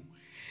I do.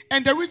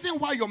 And the reason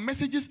why your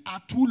messages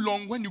are too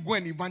long when you go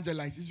and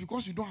evangelize is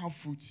because you don't have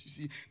fruits. You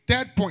see,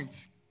 third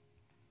point.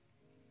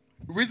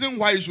 The reason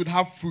why you should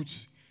have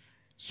fruits,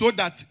 so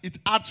that it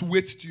adds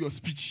weight to your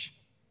speech.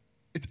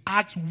 It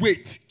adds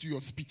weight to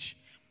your speech.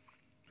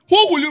 Who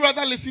will you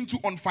rather listen to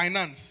on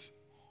finance?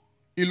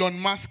 Elon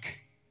Musk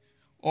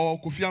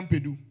or Kofi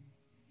Ampedu?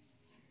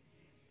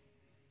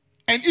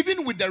 And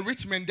even with the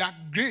rich men, there are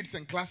grades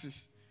and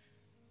classes.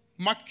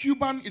 Mark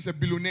Cuban is a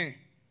billionaire.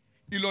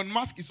 Elon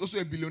Musk is also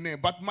a billionaire.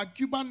 But Mark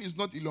Cuban is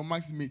not Elon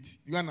Musk's mate.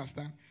 You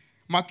understand?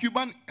 Mark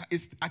Cuban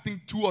is, I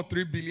think, 2 or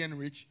 3 billion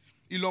rich.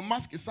 Elon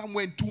Musk is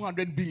somewhere in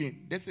 200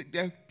 billion. There's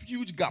a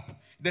huge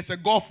gap. There's a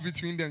gulf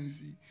between them, you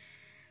see.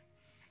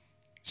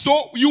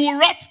 So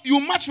you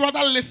much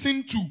rather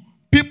listen to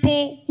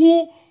people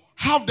who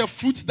have the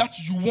fruits that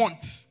you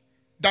want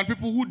than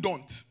people who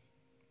don't.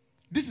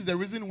 This is the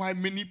reason why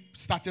many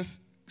starters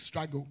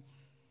struggle.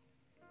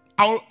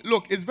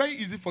 Look, it's very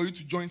easy for you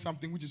to join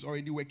something which is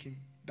already working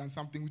than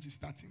something which is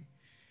starting.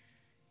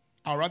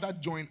 I'd rather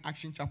join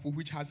Action Chapel,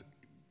 which has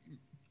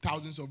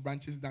thousands of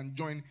branches, than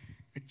join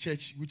a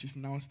church which is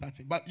now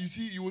starting. But you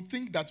see, you would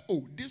think that,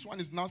 oh, this one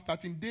is now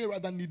starting, they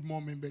rather need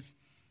more members.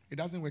 It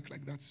doesn't work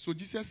like that. So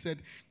Jesus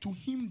said, to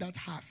him that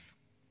hath,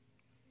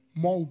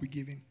 more will be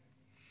given.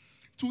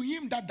 To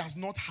him that does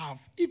not have,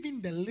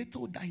 even the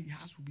little that he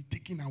has will be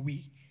taken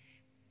away.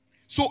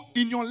 So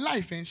in your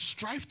life,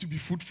 strive to be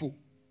fruitful.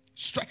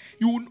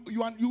 You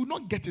will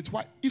not get it.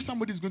 Why? If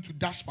somebody is going to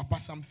dash Papa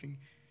something,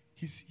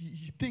 he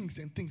thinks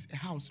and thinks, a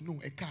house, no,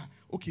 a car.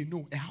 Okay,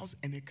 no, a house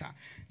and a car.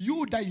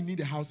 You that you need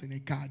a house and a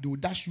car, they will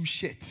dash you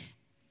shirt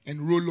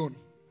and roll on.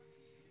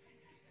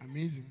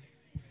 Amazing.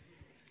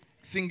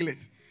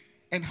 Singlet.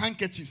 And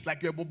handkerchiefs,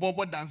 like you're a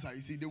bobo dancer.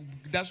 You see, they will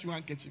dash you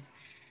handkerchief.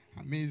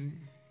 Amazing.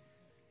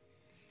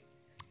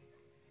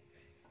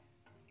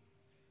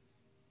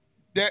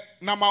 The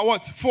number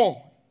what?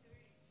 4.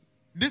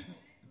 This.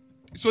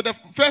 So the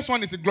first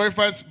one is it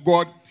glorifies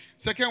God.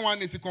 Second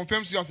one is it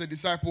confirms you as a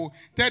disciple.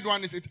 Third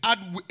one is it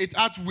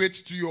adds weight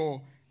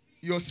to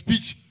your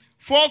speech.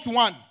 Fourth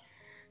one,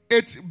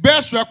 it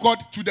bears record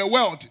to the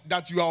world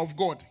that you are of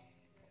God.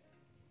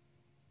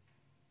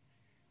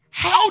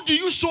 How do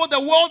you show the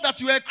world that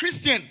you are a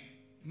Christian?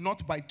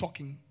 Not by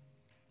talking,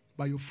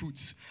 by your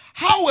fruits.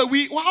 How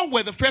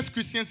were the first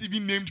Christians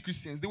even named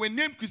Christians? They were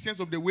named Christians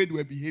of the way they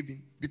were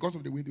behaving, because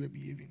of the way they were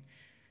behaving.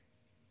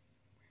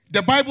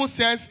 The Bible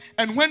says,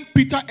 and when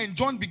Peter and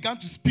John began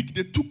to speak,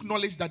 they took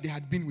knowledge that they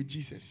had been with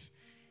Jesus.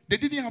 They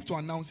didn't have to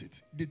announce it.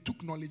 They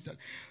took knowledge that.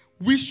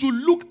 We should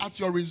look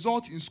at your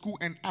results in school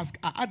and ask,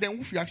 are they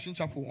with Action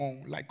Chapel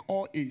on? Like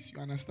all A's,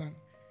 you understand?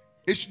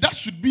 That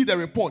should be the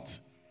report.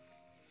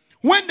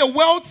 When the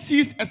world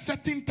sees a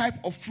certain type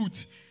of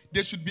fruit,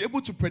 they should be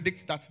able to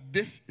predict that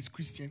this is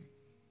Christian.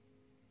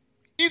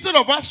 Instead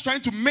of us trying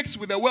to mix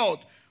with the world,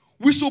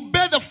 we should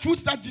bear the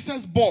fruits that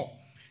Jesus bore,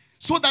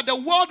 so that the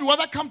world will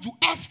rather come to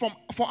us for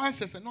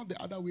answers and not the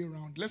other way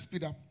around. Let's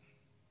speed up.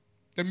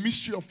 The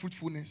mystery of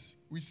fruitfulness.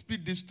 We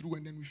speed this through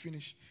and then we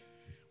finish.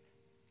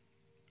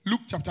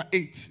 Luke chapter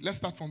 8. Let's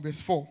start from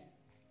verse 4.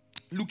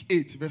 Luke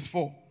 8, verse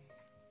 4.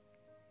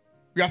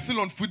 We are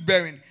still on fruit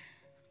bearing.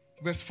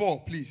 Verse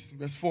 4, please.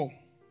 Verse 4.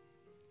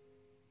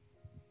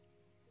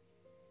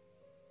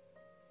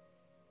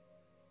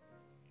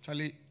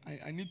 Charlie,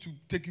 I need to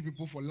take you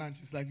people for lunch.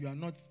 It's like you are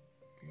not...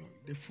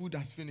 the food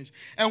has finished.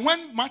 And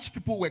when much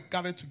people were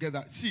gathered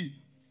together,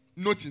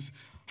 notice,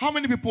 how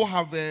many people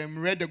have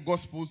read the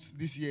Gospels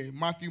this year?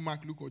 Matthew,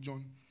 Mark, Luke, or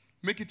John?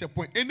 Make it a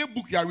point. Any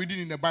book you are reading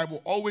in the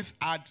Bible, always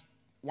add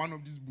one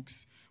of these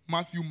books.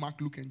 Matthew, Mark,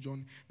 Luke, and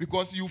John.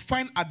 Because you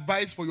find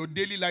advice for your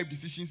daily life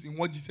decisions in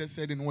what Jesus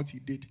said and what he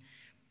did.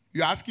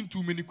 You're asking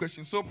too many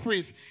questions. So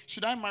praise,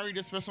 should I marry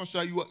this person?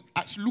 Should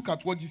I look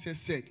at what Jesus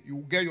said? You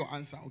will get your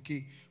answer,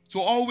 okay? So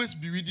always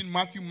be reading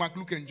Matthew, Mark,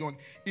 Luke, and John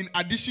in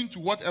addition to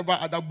whatever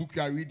other book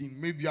you are reading.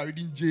 Maybe you are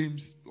reading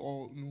James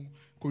or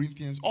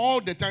Corinthians. All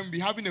the time be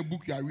having a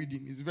book you are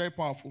reading. It's very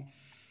powerful.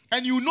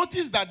 And you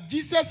notice that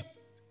Jesus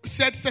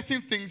said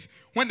certain things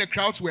when the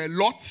crowds were a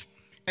lot,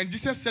 and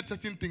Jesus said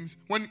certain things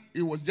when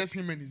it was just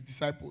him and his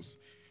disciples.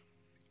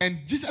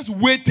 And Jesus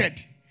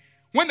waited.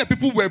 When the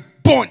people were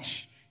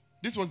bunched,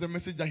 this was the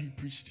message that he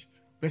preached.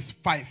 Verse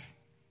 5.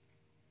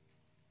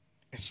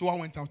 A sower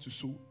went out to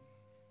sow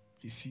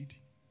his seed.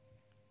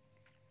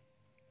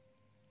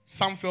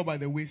 Some fell by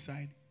the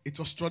wayside. It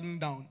was trodden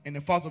down, and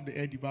the fowls of the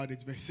air devoured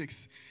it. Verse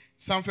 6.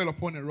 Some fell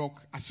upon a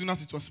rock. As soon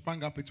as it was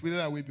sprung up, it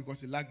withered away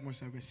because it lacked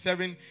moisture. Verse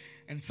 7.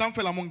 And some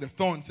fell among the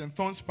thorns, and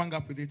thorns sprung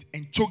up with it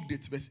and choked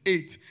it. Verse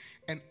 8.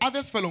 And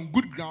others fell on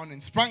good ground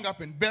and sprang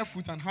up and bare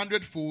fruit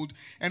 100-fold.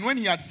 And when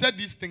he had said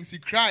these things, he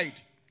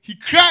cried. He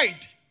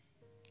cried.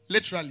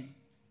 Literally.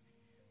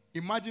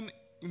 Imagine,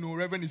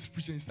 Reverend is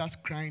preaching and starts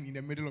crying in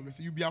the middle of it.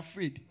 So you'll be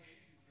afraid.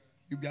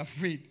 You'll be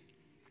afraid.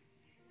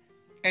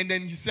 And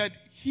then he said,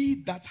 he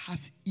that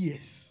has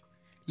ears,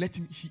 let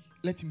him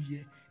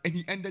hear. And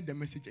he ended the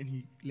message and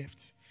he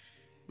left.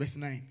 Verse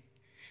 9.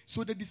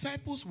 So the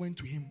disciples went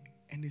to him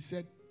and they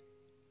said,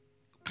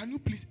 can you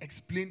please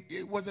explain?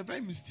 It was a very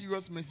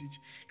mysterious message.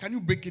 Can you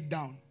break it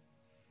down?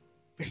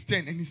 Verse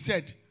 10. And he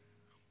said,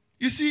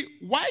 you see,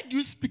 why do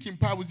you speak in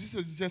parables? This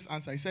is Jesus'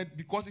 answer. He said,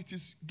 because it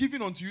is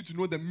given unto you to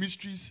know the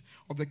mysteries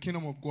of the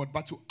kingdom of God.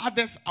 But to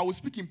others, I will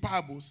speak in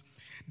parables,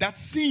 that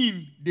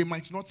seeing they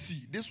might not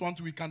see. This one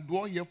too, we can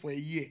dwell here for a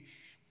year.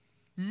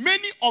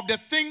 Many of the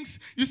things,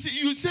 you see,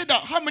 you say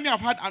that, how many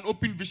have had an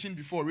open vision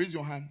before? Raise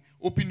your hand.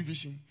 Open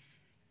vision.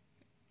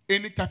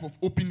 Any type of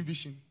open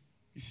vision.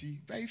 You see,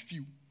 very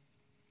few.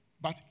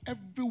 But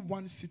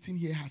everyone sitting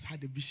here has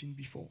had a vision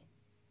before.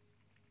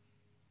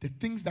 The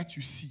things that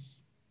you see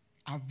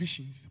are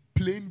visions,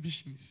 plain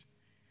visions.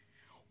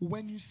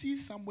 When you see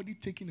somebody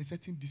taking a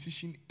certain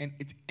decision and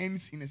it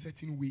ends in a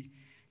certain way,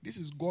 this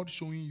is God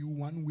showing you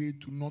one way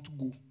to not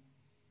go.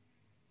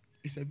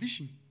 It's a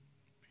vision.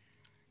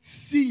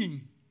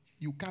 Seeing,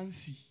 you can't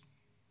see.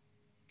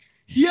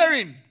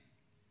 Hearing,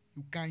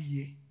 you can't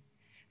hear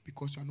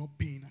because you are not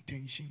paying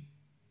attention.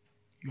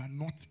 You are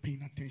not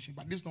paying attention.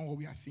 But this is not what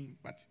we are seeing.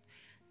 But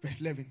verse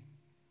 11.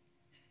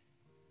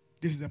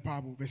 This is the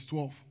parable. Verse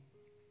 12.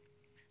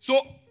 So,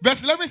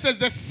 verse 11 says,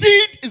 the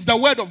seed is the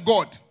word of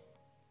God.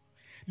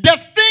 The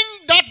thing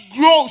that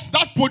grows,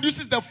 that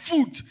produces the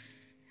fruit.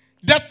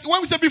 That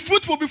when we say be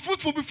fruitful, be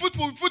fruitful, be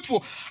fruitful, be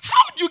fruitful.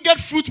 How do you get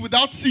fruit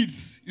without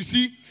seeds? You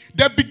see,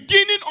 the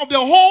beginning of the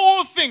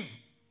whole thing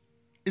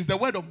is the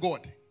word of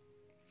God.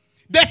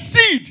 The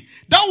seed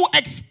that will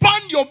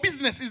expand your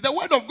business is the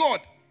word of God.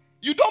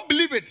 You don't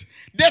believe it.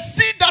 The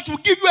seed that will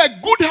give you a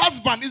good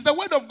husband is the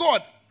word of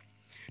God.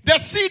 The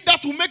seed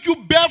that will make you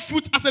bear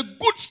fruit as a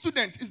good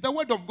student is the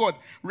word of God.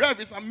 Rev,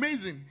 it's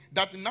amazing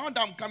that now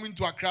that I'm coming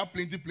to Accra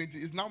plenty,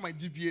 is now my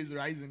GPA is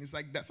rising. It's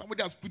like that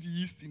somebody has put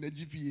yeast in the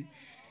GPA.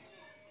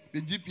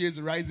 The GPA is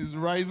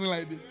rising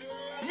like this.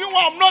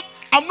 Meanwhile,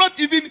 I'm not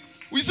even.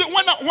 You see,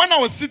 when I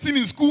was sitting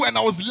in school and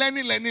I was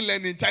learning,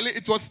 Charlie,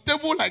 it was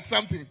stable like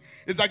something.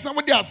 It's like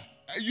somebody has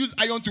used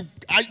iron to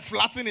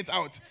flatten it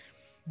out.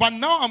 But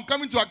now I'm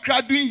coming to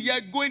Accra doing here,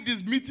 going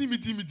this meeting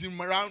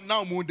around.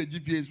 Now the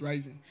GPA is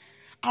rising.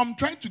 I'm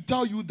trying to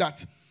tell you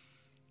that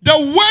the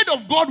word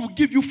of God will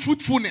give you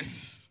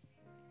fruitfulness.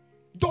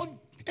 Don't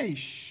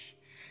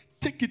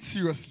take it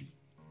seriously.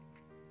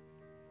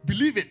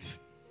 Believe it.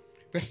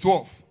 Verse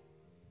 12.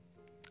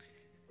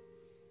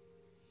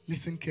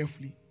 Listen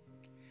carefully.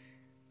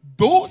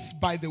 Those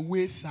by the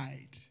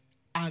wayside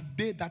are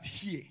they that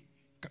hear.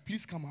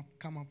 Please come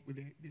up with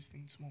this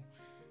thing small.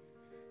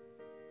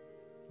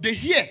 They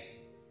hear.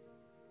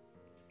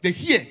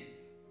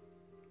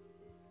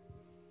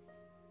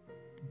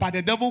 But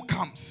the devil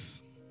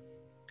comes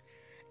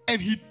and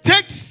he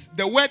takes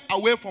the word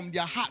away from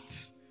their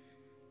hearts.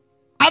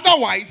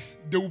 Otherwise,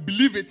 they will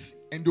believe it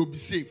and they will be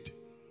saved.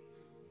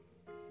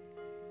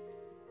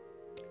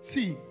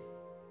 See,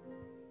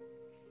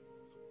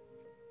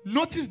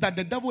 notice that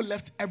the devil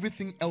left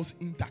everything else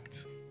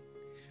intact.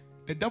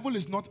 The devil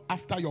is not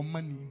after your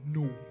money,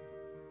 no.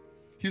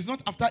 He's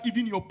not after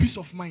even your peace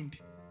of mind.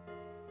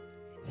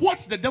 What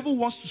the devil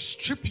wants to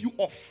strip you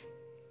off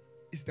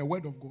is the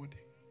word of God.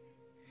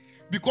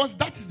 Because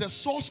that is the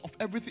source of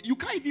everything. You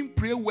can't even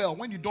pray well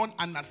when you don't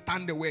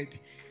understand the word.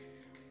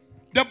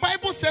 The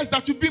Bible says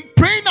that you've been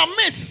praying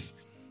amiss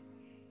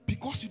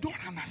because you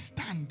don't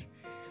understand.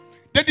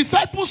 The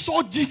disciples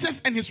saw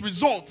Jesus and his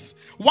results.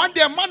 One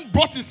day a man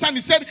brought his son.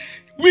 He said,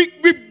 we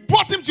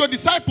brought him to your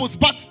disciples,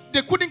 but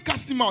they couldn't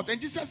cast him out. And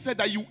Jesus said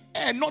that you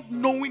err not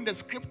knowing the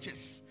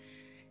scriptures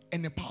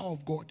and the power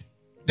of God.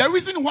 The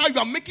reason why you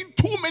are making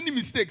too many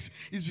mistakes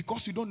is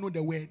because you don't know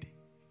the word.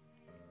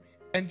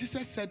 And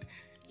Jesus said,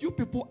 you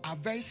people are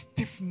very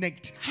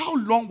stiff-necked. How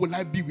long will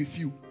I be with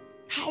you?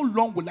 How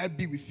long will I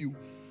be with you?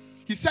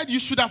 He said you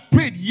should have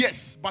prayed,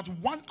 yes. But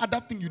one other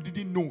thing you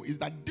didn't know is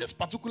that this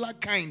particular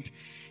kind,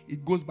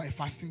 it goes by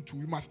fasting too.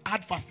 You must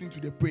add fasting to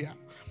the prayer.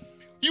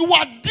 You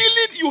are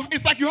dealing,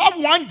 it's like you have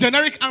one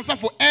generic answer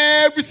for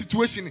every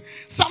situation.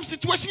 Some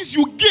situations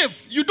you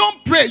give, you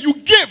don't pray, you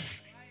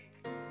give.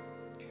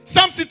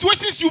 Some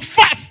situations you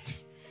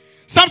fast.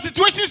 Some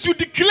situations you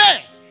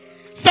declare.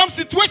 Some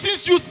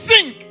situations you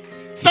sing.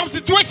 Some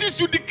situations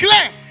you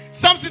declare.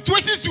 Some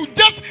situations you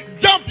just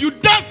jump, you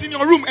dance in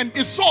your room and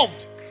it's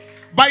solved.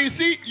 But you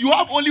see, you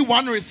have only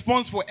one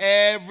response for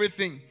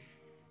everything.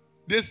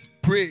 This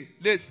pray,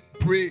 this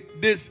pray,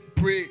 this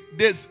pray,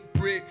 this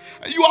pray.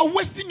 You are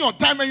wasting your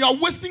time and you are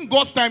wasting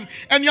God's time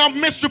and you are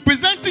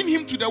misrepresenting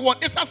him to the world.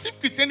 It's as if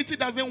Christianity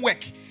doesn't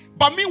work.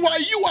 But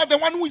meanwhile, you are the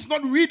one who is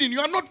not reading. You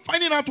are not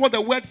finding out what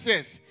the word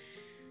says.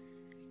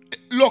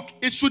 Look,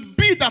 it should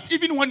be that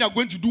even when you are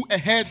going to do a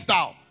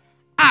hairstyle,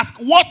 ask,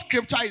 what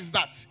scripture is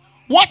that?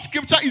 What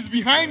scripture is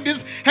behind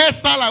this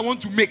hairstyle I want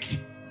to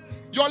make?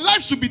 Your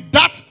life should be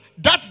that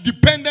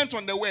dependent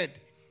on the word.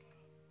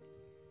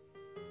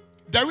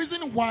 The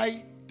reason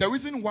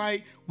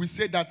why we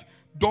say that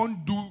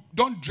don't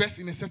dress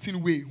in a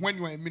certain way when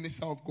you are a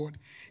minister of God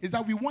is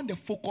that we want the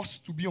focus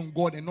to be on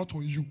God and not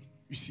on you.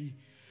 You see,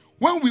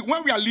 when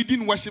we are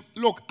leading worship,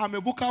 look, I'm a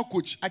vocal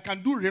coach. I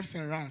can do riffs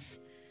and runs,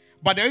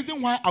 but the reason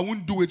why I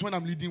won't do it when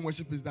I'm leading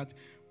worship is that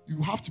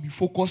you have to be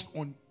focused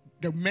on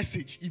the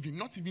message, even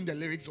not even the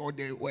lyrics or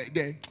the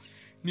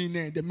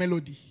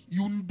melody.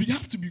 You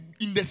have to be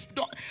in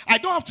the. I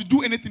don't have to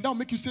do anything that will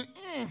make you say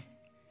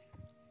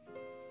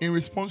in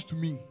response to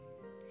me.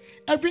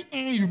 Every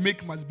you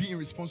make must be in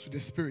response to the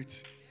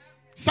spirit.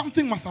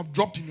 Something must have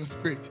dropped in your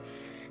spirit.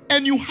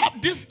 And you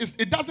have this,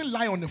 it doesn't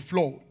lie on the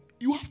floor.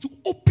 You have to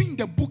open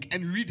the book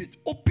and read it.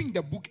 Open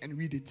the book and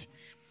read it.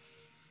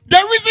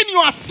 The reason you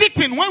are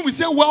sitting when we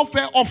say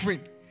welfare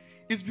offering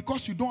is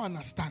because you don't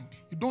understand.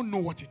 You don't know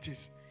what it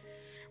is.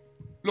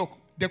 Look,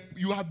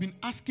 you have been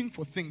asking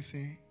for things.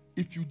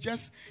 If you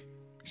just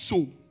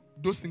sow,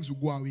 those things will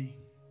go away.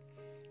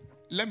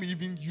 Let me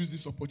even use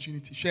this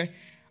opportunity. Share.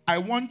 I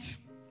want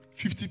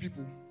 50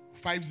 people,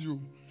 50,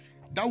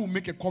 that will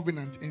make a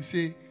covenant and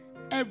say,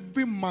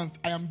 every month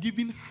I am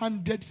giving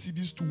 100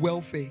 CDs to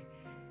welfare.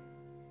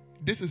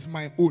 This is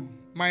my own.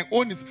 My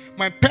own is,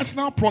 my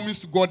personal promise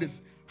to God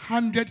is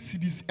 100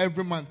 CDs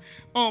every month.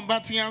 Oh,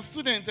 but we are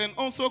students and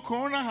also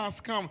Corona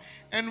has come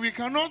and we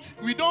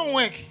don't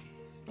work.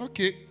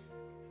 Okay.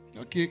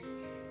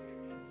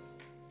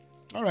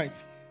 All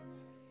right.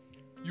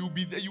 You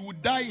will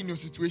die in your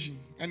situation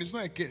and it's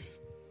not a case.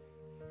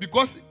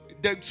 Because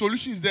the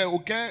solution is there,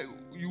 okay?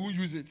 You won't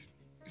use it.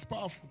 It's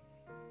powerful.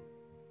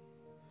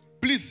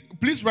 Please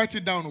write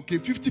it down, okay?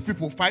 50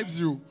 people,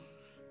 50.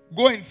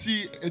 Go and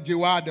see a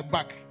Jewa at the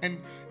back. And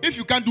if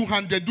you can't do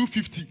 100, do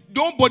 50.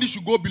 Nobody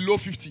should go below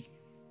 50.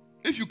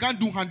 If you can't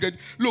do 100,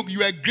 look,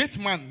 you are a great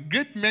man.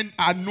 Great men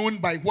are known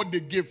by what they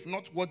give,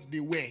 not what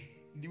they wear.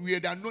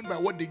 They are known by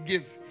what they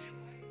give.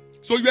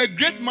 So you're a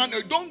great man.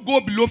 Don't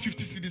go below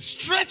 50 CDs.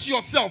 Stretch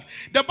yourself.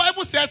 The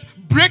Bible says,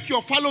 break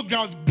your fallow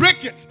grounds.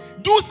 Break it.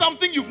 Do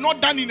something you've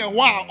not done in a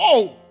while.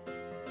 Oh,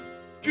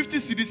 50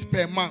 CDs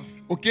per month.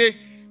 Okay?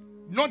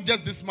 Not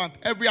just this month.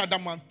 Every other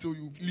month till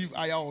you leave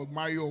Aya or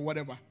marry or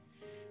whatever.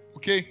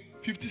 Okay?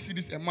 50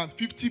 CDs a month.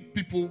 50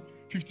 people,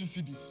 50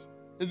 CDs.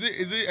 Is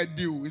it a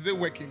deal? Is it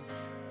working?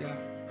 Yeah.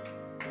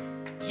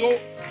 So,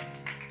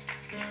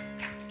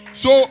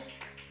 So,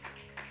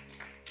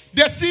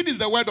 the seed is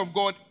the word of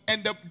God,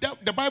 and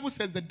the Bible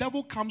says the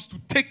devil comes to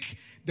take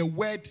the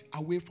word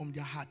away from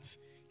their heart.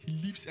 He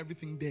leaves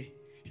everything there.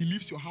 He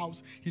leaves your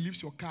house, he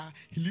leaves your car,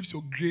 he leaves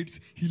your grades,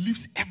 he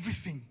leaves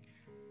everything.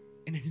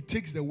 And then he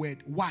takes the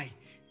word. Why?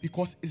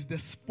 Because it's the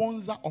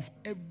sponsor of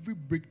every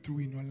breakthrough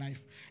in your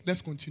life.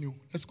 Let's continue.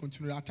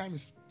 Our time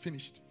is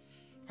finished.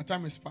 Our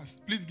time is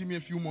past. Please give me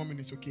a few more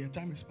minutes, okay? Our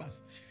time is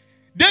past.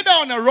 They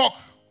that on a rock,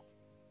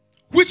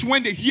 which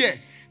when they hear,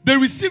 they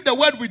receive the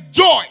word with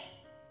joy.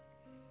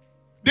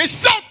 They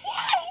shout, wow,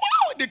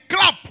 wow, they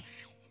clap.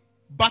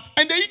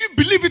 And they even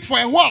believe it for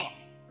a while.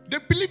 They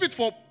believe it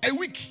for a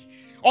week.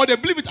 Or they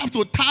believe it up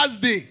to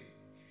Thursday.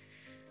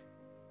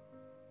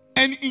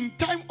 And in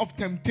time of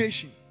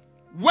temptation,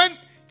 when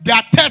they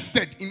are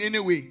tested in any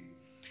way,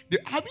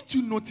 haven't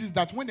you noticed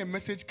that when a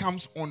message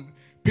comes on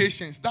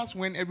patience, that's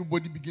when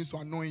everybody begins to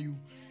annoy you?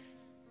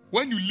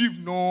 When you leave,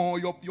 no,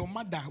 your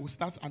mother will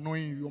start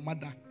annoying you, your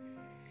mother.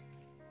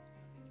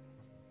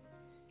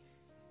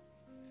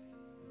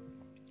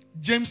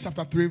 James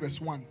chapter 3 verse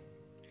 1.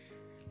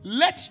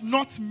 Let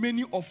not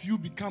many of you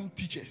become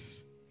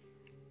teachers,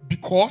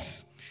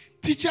 because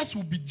teachers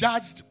will be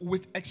judged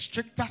with a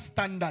stricter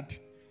standard.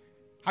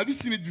 Have you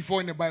seen it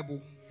before in the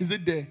Bible? Is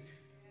it there?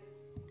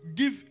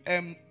 Give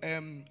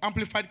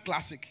Amplified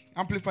Classic,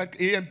 Amplified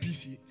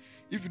AMPC.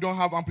 If you don't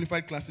have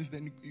Amplified Classes,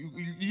 then you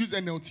use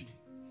NLT.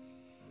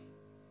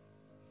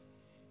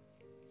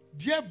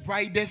 Dear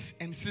brothers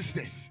and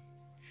sisters,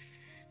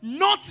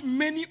 not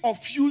many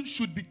of you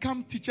should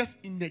become teachers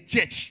in the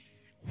church.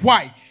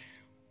 Why?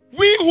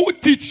 We who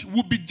teach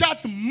will be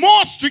judged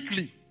more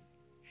strictly.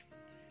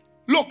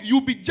 Look,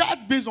 you'll be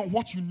judged based on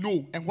what you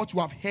know and what you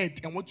have heard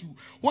and what you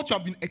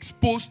have been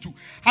exposed to.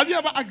 Have you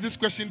ever asked this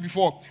question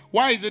before?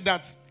 Why is it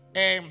that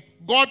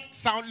God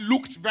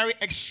looked very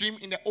extreme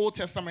in the Old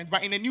Testament,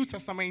 but in the New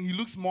Testament he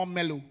looks more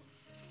mellow?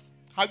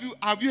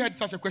 Have you heard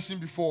such a question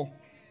before?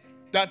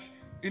 That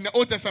in the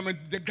Old Testament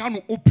the ground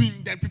will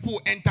open, then people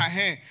will enter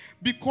here,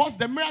 because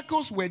the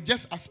miracles were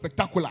just as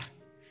spectacular.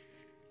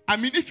 I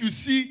mean, if you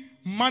see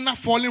manna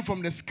falling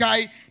from the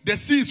sky, the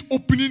sea is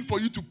opening for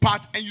you to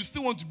part, and you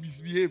still want to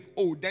misbehave,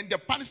 then the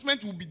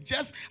punishment will be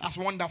just as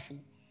wonderful.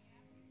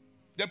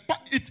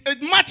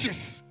 It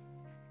matches.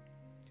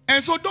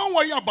 And so don't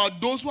worry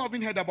about those who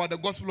haven't heard about the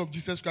gospel of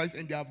Jesus Christ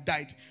and they have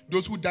died.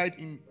 Those who died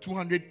in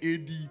 200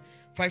 AD,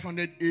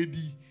 500 AD,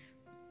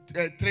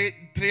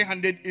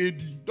 300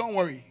 AD. Don't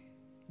worry.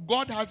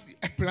 God has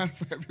a plan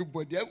for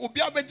everybody.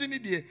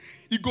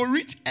 He go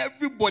reach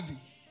everybody.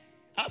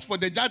 As for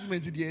the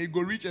judgment, he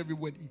go reach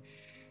everybody.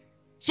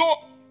 So,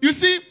 you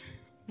see,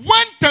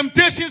 when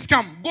temptations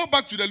come, go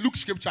back to the Luke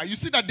scripture, you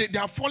see that they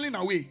are falling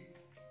away.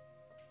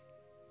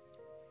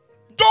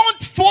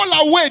 Don't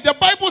fall away. The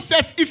Bible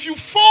says if you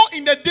fall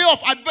in the day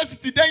of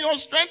adversity, then your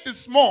strength is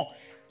small.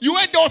 There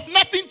was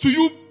nothing to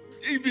you,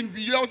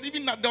 there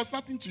was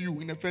nothing to you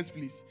in the first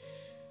place.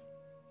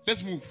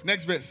 Let's move.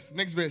 Next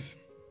verse.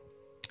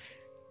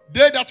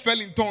 They that fell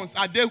in tongues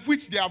are they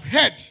which they have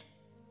heard.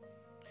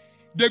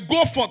 They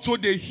go forth, so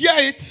they hear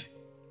it,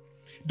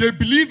 they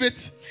believe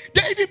it,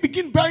 they even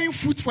begin bearing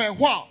fruit for a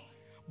while.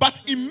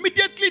 But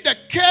immediately the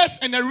cares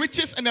and the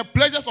riches and the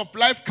pleasures of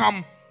life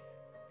come,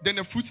 then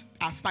the fruits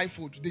are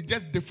stifled.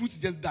 The fruits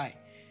just die.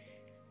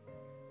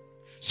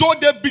 So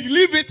they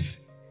believe it,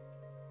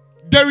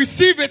 they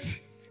receive it,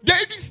 they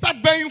even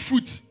start bearing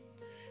fruit.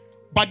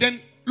 But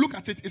then look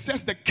at it, it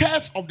says the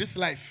cares of this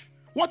life.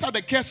 What are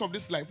the cares of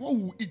this life? What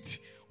will we eat?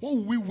 What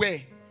will we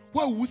wear?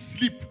 Where will we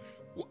sleep?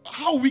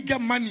 How will we get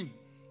money?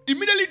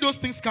 Immediately those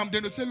things come,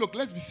 then they say, look,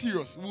 let's be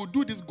serious. We'll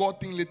do this God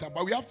thing later,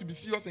 but we have to be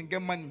serious and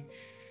get money.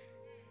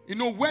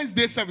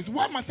 Wednesday service.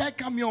 Why must I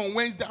come here on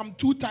Wednesday? I'm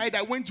too tired.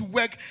 I went to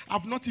work.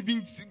 I've not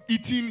even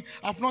eaten.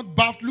 I've not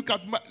bathed. Look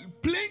at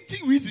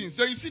plenty reasons.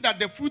 So you see that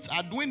the fruits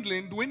are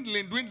dwindling.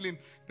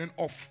 Then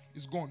off.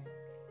 It's gone.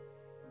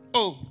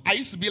 Oh, I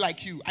used to be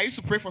like you. I used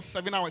to pray for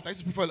 7 hours. I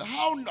used to pray for,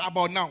 how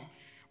about now?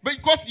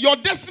 Because your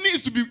destiny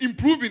is to be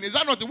improving. Is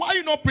that not? Why are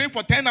you not praying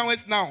for 10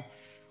 hours now?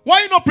 Why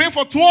are you not praying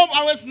for 12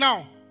 hours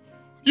now?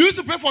 You used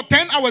to pray for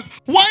 10 hours.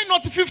 Why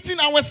not 15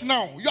 hours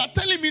now? You are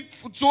telling me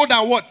so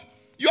that what?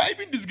 You are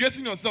even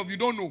disgracing yourself. You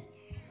don't know.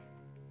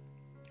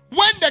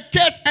 When the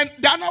case, and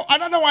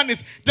another one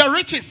is the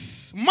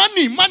riches.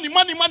 Money.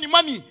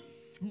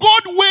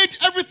 God weighed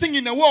everything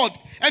in the world,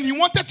 and he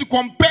wanted to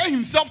compare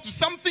himself to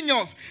something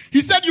else.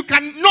 He said you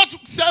cannot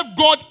serve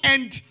God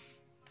and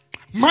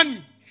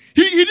money.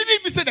 He didn't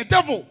even say the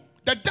devil.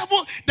 The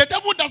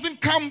devil doesn't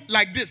come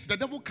like this. The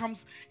devil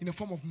comes in the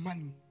form of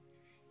money.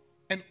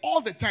 And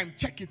all the time,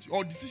 check it.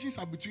 Your decisions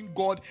are between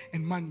God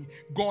and money.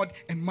 God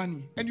and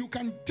money. And you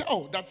can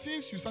tell that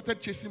since you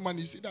started chasing money,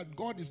 you see that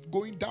God is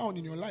going down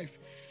in your life.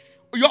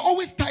 You're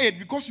always tired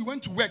because you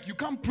went to work. You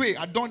can't pray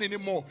at dawn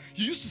anymore.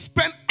 You used to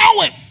spend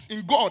hours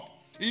in God,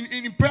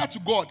 in prayer to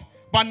God.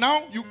 But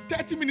now,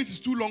 30 minutes is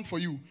too long for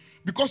you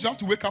because you have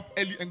to wake up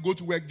early and go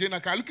to work.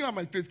 Jenaka, looking at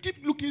my face,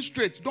 keep looking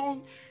straight.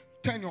 Don't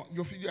turn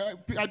your feet.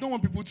 I don't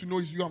want people to know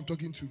it's you I'm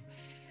talking to.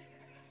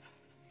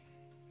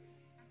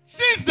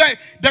 Since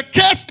the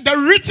curse, the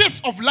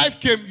riches of life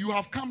came, you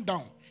have come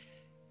down.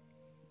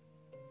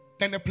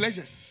 Then the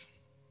pleasures.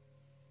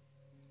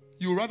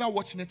 You rather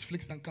watch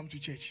Netflix than come to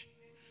church.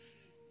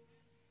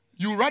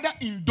 You rather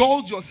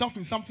indulge yourself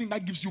in something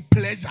that gives you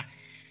pleasure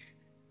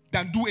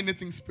than do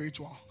anything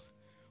spiritual.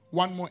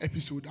 One more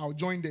episode, I'll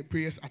join the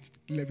prayers at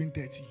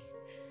 11:30.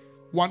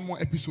 One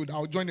more episode,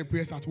 I'll join the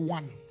prayers at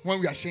 1 when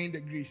we are sharing the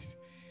grace.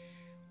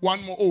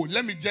 One more. Oh,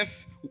 let me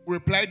just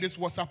reply this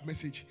WhatsApp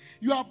message.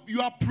 You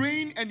are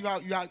praying and you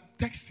are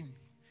texting.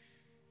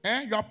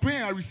 You are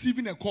praying and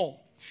receiving a call.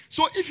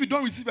 So if you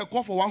don't receive a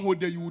call for one whole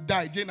day, you will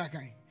die.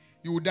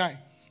 You will die.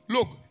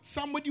 Look,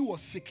 somebody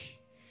was sick.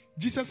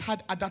 Jesus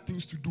had other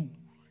things to do.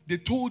 They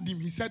told him,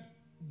 he said,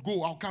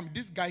 go, I'll come.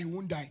 This guy, he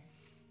won't die.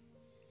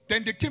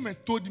 Then they came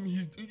and told him,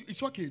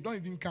 it's okay, don't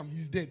even come,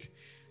 he's dead.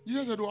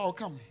 Jesus said, oh, I'll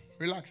come,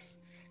 relax.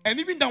 And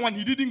even that one,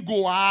 he didn't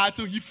go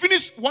until he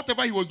finished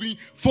whatever he was doing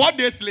 4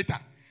 days later.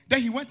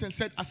 Then he went and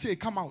said, I say,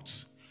 come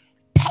out.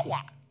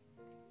 Power.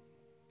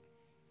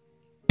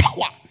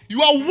 Power.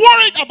 You are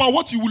worried about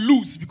what you will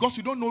lose because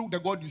you don't know the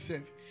God you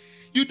serve.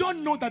 You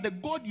don't know that the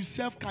God you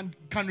serve can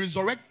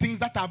resurrect things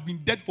that have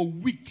been dead for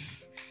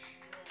weeks.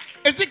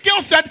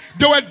 Ezekiel said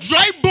there were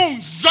dry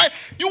bones.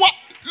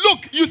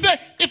 Look, you say,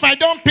 if I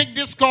don't pick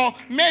this call,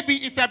 maybe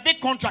it's a big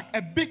contract.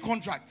 A big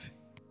contract.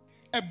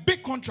 A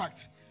big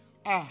contract.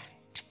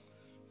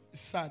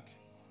 It's sad.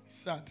 It's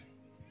sad.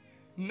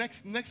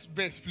 Next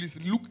verse, please.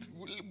 Luke,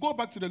 go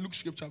back to the Luke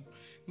scripture.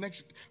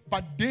 Next.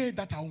 But they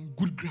that are on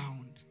good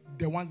ground,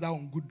 the ones that are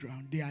on good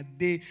ground, they are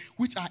they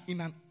which are in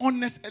an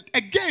honest,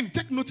 again,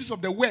 take notice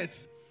of the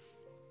words.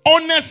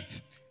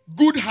 Honest,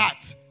 good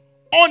heart.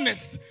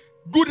 Honest,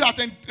 good heart.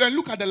 And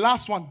look at the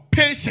last one.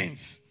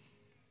 Patience.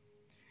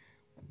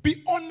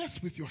 Be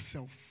honest with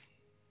yourself.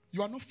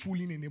 You are not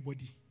fooling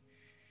anybody.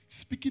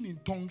 Speaking in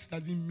tongues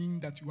doesn't mean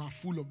that you are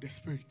full of the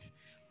Spirit.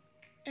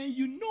 And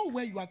you know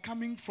where you are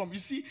coming from. You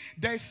see,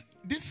 there's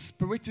this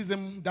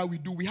spiritism that we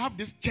do. We have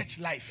this church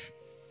life.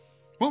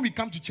 When we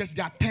come to church,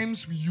 there are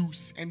terms we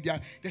use. And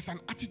there's an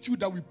attitude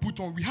that we put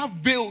on. We have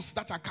veils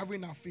that are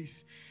covering our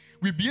face.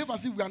 We behave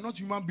as if we are not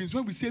human beings.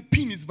 When we say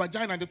penis,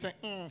 vagina, they say,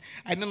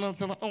 I don't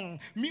know.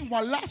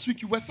 Meanwhile, last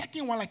week you were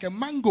sucking one like a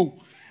mango.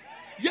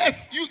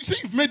 Yes, you see,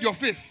 you've made your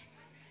face.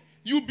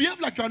 You behave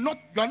like you are not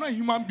a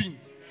human being.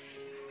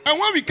 And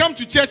when we come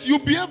to church, you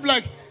behave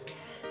like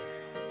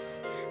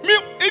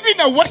even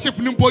a worship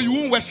nimpo, you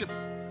won't worship.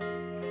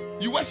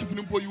 You worship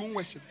nimpo, you won't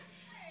worship.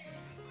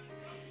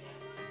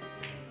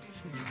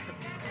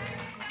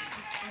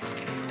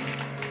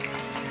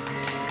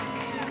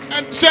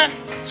 And share.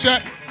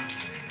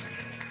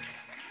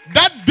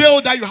 That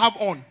veil that you have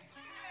on.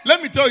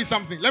 Let me tell you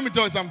something. The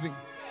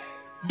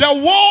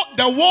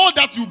wall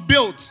that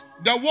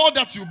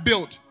you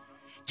build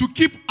to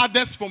keep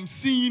others from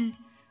seeing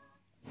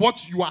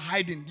what you are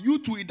hiding. You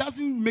too, it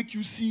doesn't make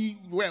you see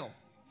well.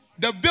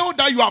 The veil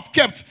that you have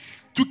kept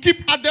to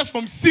keep others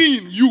from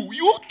seeing you.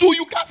 You too,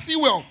 you can't see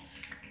well.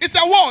 It's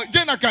a wall,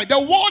 Jenakai. The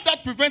wall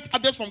that prevents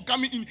others from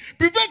coming in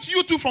prevents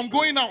you too from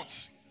going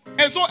out.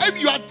 And so if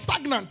you are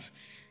stagnant.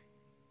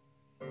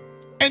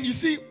 And you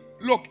see,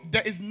 look,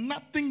 there is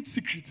nothing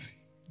secret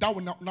that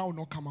will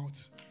not come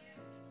out.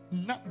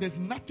 There's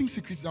nothing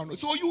secret that will not.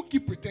 So you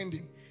keep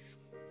pretending.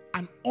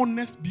 And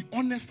be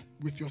honest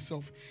with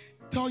yourself.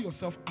 Tell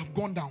yourself, I've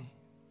gone down.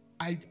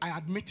 I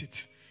admit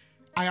it.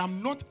 I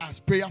am not as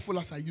prayerful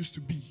as I used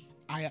to be.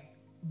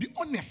 Be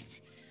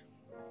honest.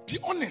 Be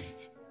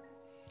honest.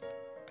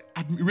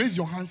 Raise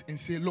your hands and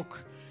say,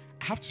 look,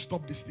 I have to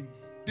stop this thing.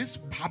 This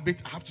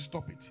habit, I have to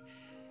stop it.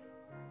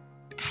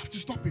 I have to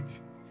stop it.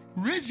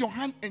 Raise your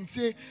hand and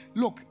say,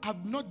 look,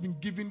 I've not been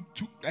given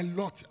a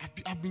lot.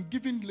 I've been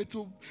giving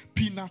little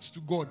peanuts to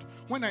God.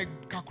 When I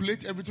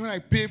calculate everything, when I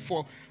pay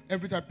for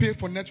everything, I pay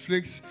for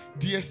Netflix,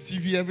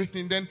 DSTV,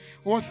 everything, then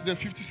what's the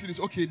 50 cedis?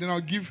 Okay, then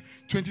I'll give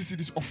 20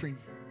 cedis offering.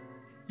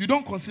 You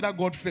don't consider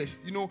God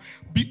first.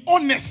 Be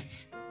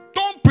honest.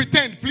 Don't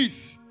pretend,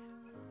 please.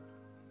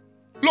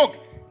 Look,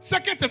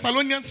 2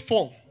 Thessalonians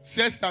 4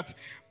 says that,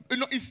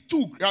 it's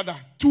 2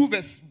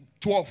 verse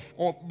 12,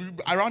 or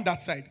around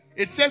that side.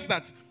 It says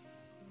that,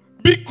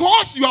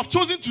 because you have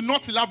chosen to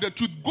not love the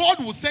truth,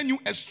 God will send you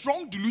a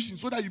strong delusion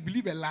so that you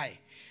believe a lie.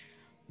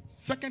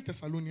 2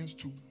 Thessalonians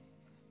 2.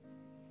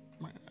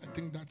 I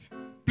think that.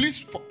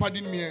 Please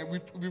pardon me.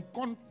 We've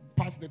gone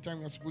past the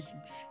time we're supposed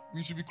to.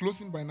 We should be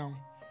closing by now.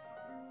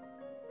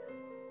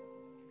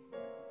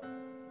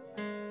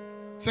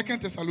 2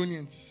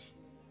 Thessalonians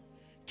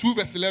 2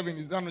 verse 11.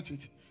 Is that not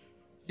it?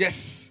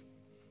 Yes.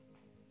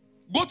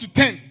 Go to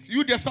 10.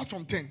 You there start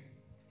from 10.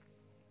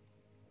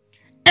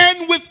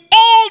 And with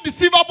all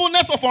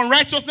deceivableness of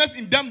unrighteousness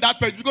in them that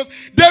perish, because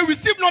they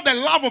receive not the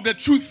love of the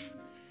truth.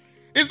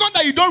 It's not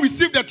that you don't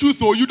receive the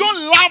truth, or you don't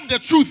love the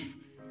truth.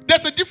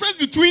 There's a difference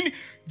between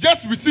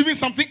just receiving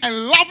something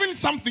and loving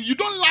something. You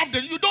don't love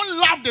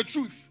the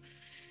truth,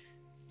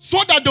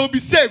 so that they'll be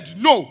saved.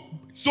 No.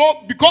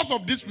 So because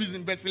of this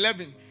reason, verse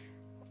 11,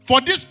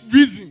 for this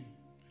reason,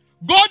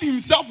 God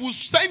himself will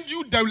send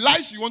you the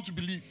lies you want to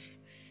believe.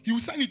 He will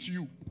send it to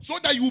you. So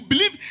that you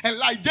believe and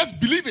lie. Just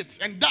believe it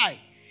and die.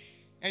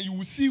 And you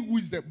will see who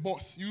is the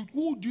boss.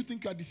 Who do you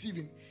think you are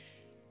deceiving?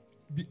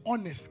 Be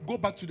honest. Go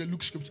back to the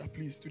Luke scripture,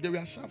 please. Today we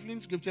are shuffling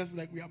scriptures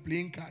like we are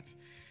playing cards.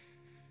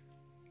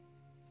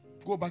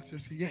 Go back to the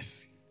scripture.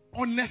 Yes.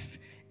 Honest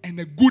and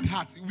a good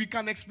heart. We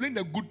can explain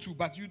the good too,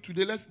 but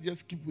today let's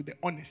just keep with the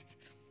honest.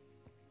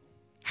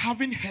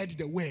 Having heard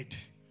the word,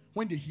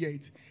 when they hear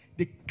it,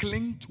 they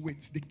cling to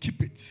it, they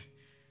keep it.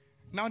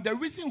 Now, the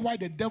reason why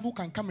the devil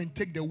can come and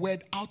take the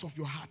word out of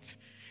your heart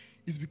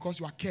is because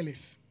you are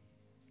careless.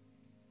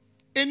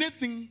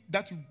 Anything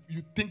that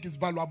you think is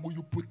valuable,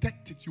 you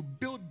protect it, you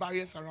build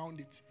barriers around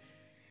it.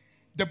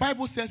 The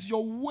Bible says,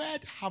 your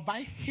word have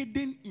I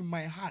hidden in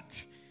my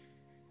heart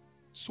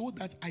so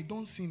that I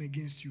don't sin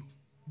against you.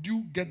 Do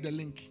you get the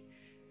link?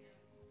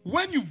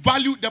 When you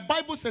value, the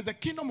Bible says the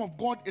kingdom of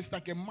God is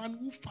like a man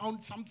who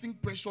found something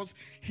precious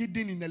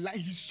hidden in a land.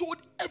 He sold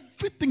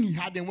everything he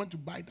had and went to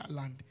buy that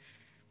land.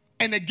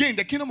 And again,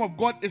 the kingdom of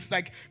God is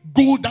like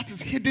gold that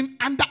is hidden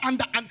under.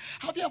 And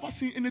have you ever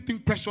seen anything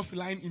precious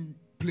lying in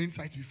plain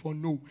sight before?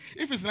 No.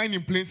 If it's lying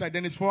in plain sight,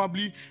 then it's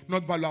probably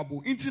not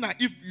valuable.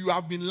 If you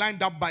have been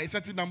lined up by a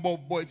certain number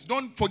of boys,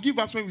 don't forgive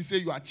us when we say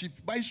you are cheap.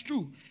 But it's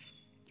true.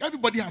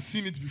 Everybody has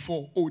seen it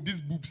before. Oh,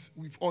 these boobs,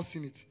 we've all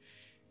seen it.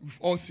 We've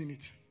all seen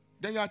it.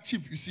 Then you are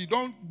cheap. You see,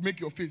 don't make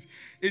your face.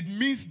 It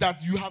means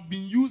that you have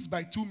been used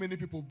by too many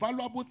people.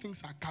 Valuable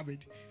things are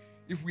covered.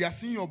 If we are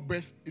seeing your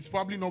breast, it's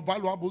probably not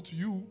valuable to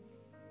you.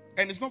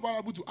 And it's not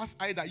valuable to us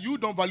either. You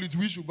don't value it,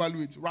 we should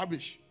value it.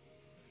 Rubbish.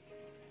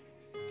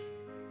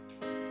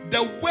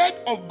 The word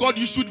of God,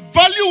 you should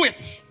value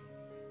it.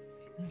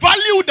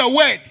 Value the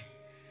word.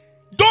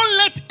 Don't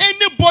let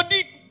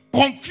anybody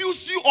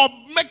confuse you or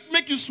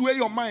make you sway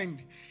your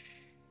mind.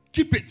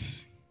 Keep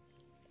it.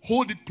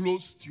 Hold it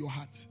close to your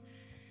heart.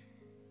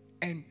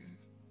 And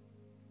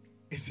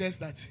it says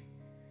that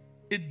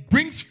it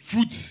brings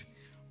fruit.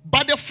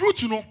 But the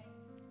fruit,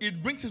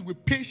 it brings it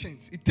with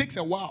patience. It takes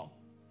a while.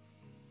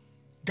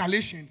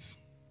 Galatians,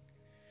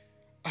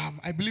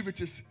 I believe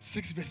it is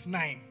 6 verse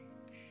 9.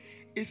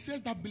 It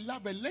says that,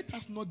 beloved, let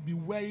us not be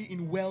weary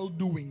in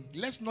well-doing.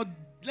 Let's not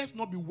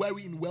be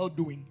weary in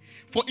well-doing.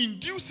 For in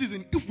due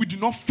season, if we do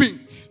not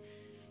faint,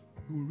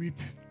 we will reap.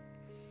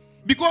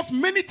 Because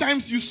many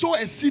times you sow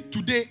a seed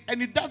today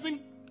and it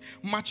doesn't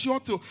mature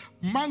to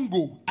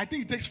mango. I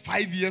think it takes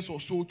 5 years or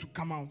so to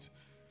come out.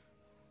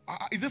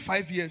 Is it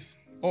 5 years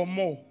or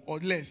more or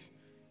less?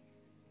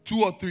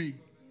 2 or 3?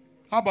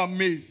 How about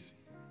maize?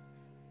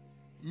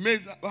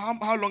 Maize,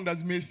 how long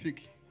does maize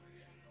take?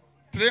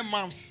 3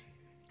 months.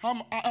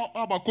 How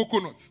about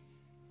coconut?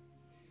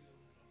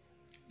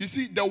 You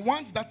see, the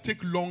ones that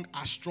take long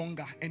are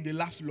stronger and they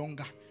last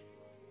longer.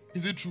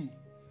 Is it true?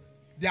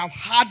 They have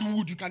hard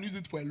wood. You can use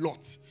it for a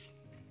lot.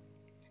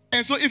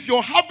 And so if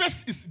your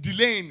harvest is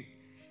delaying,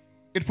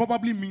 it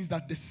probably means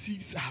that the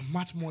seeds are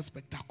much more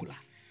spectacular.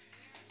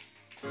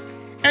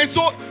 And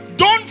so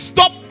don't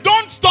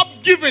stop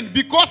giving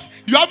because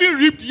you haven't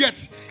reaped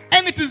yet.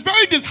 And it is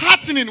very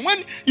disheartening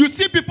when you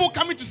see people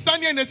coming to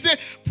stand here and they say,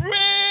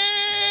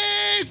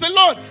 praise the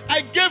Lord, I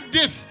gave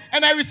this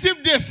and I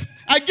received this.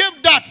 I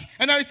gave that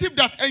and I received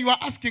that. And you are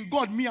asking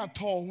God, me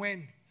at all,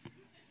 when?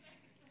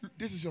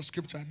 This is your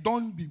scripture.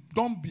 Don't be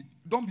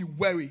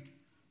wary.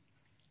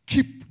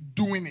 Keep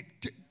doing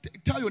it.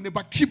 Tell your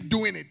neighbor, keep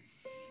doing it.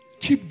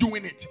 Keep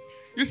doing it.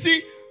 You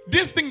see,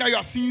 this thing that you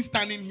are seeing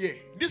standing here,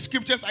 these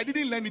scriptures, I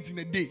didn't learn it in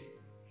a day.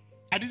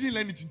 I didn't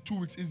learn it in 2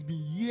 weeks. It's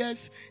been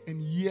years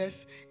and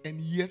years and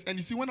years. And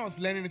you see, when I was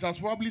learning it, I was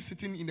probably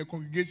sitting in the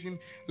congregation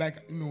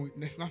like,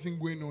 there's nothing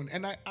going on.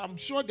 And I'm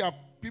sure there are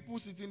people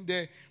sitting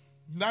there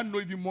that know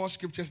even more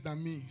scriptures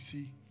than me.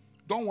 See,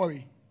 don't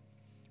worry.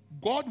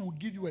 God will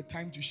give you a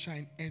time to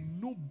shine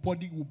and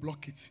nobody will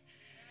block it.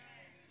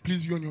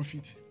 Please be on your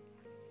feet.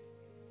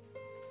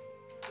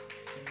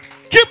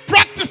 Keep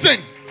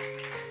practicing.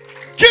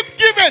 Keep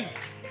giving.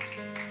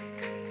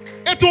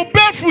 It will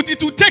bear fruit.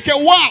 It will take a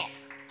while.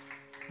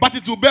 But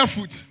it will bear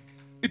fruit.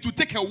 It will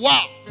take a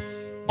while.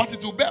 But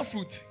it will bear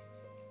fruit.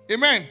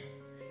 Amen.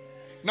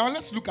 Now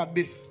let's look at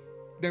this.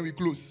 Then we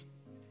close.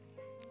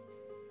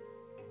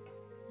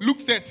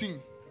 Luke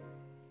 13.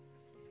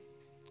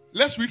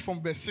 Let's read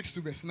from verse 6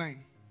 to verse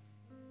 9.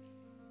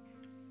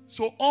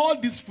 So all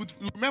this fruit,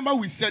 remember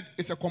we said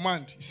it's a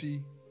command. You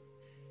see.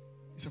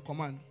 It's a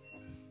command.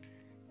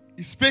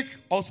 He spake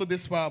also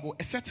this parable.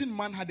 A certain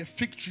man had a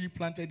fig tree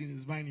planted in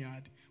his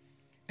vineyard.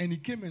 And he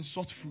came and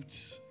sought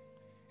fruits.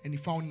 And he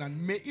found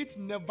none. May it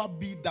never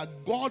be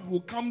that God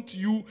will come to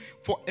you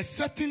for a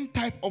certain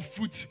type of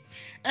fruit.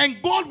 And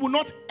God will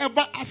not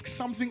ever ask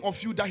something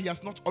of you that he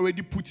has not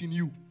already put in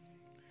you.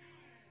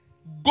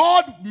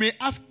 God may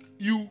ask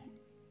you,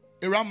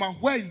 Irama,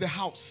 where is the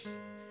house?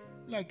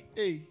 Like,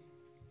 hey,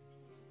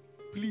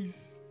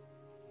 please,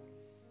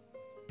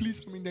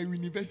 I'm in the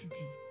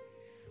university.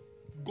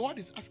 God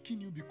is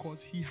asking you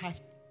because he has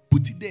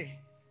put it there.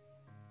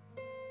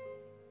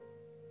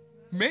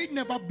 May it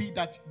never be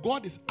that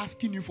God is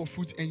asking you for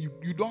fruit and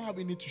you don't have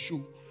any to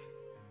show.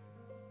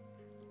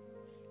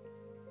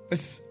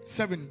 Verse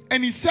 7.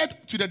 And he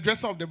said to the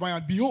dresser of the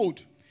vineyard,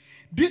 behold,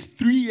 these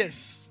 3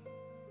 years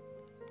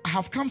I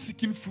have come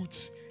seeking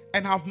fruit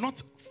and have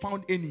not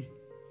found any.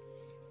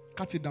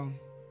 Cut it down.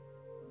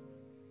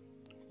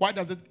 Why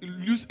does it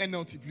use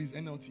NLT, please?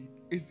 NLT.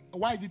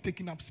 Why is it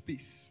taking up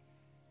space?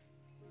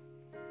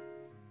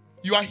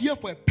 You are here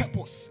for a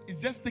purpose.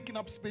 It's just taking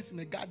up space in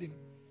a garden.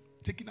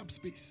 Taking up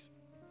space.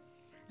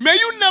 May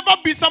you never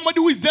be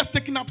somebody who is just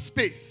taking up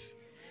space.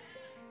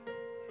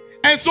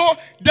 And so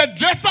the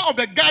dresser of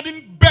the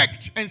garden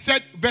begged and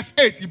said, verse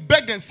 8, he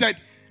begged and said,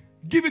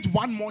 give it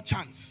one more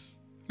chance.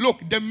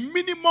 Look, the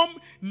minimum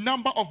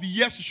number of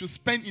years you should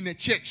spend in a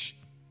church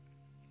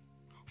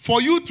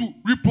for you to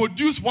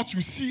reproduce what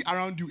you see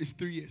around you is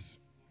 3 years.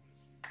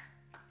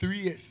 3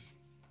 years.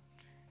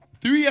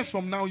 3 years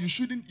from now, you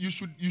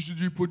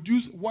should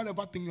reproduce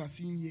whatever thing you are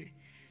seeing here.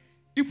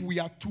 If we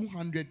are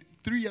 200,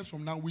 3 years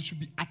from now, we should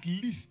be at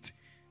least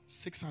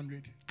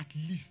 600. At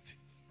least.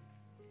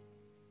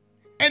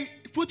 And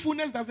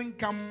fruitfulness doesn't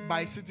come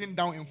by sitting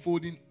down and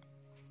folding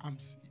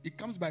arms. It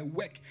comes by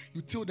work.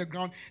 You till the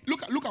ground.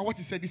 Look at what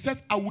he said. He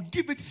says, I will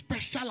give it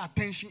special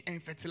attention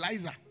and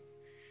fertilizer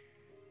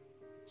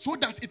so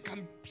that it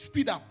can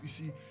speed up, you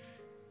see.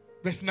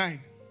 Verse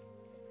 9.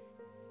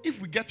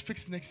 If we get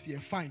fixed next year,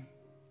 fine.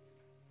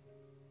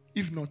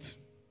 If not,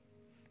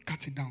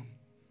 cut it down.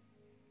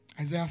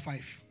 Isaiah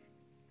 5,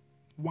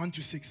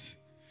 1-6.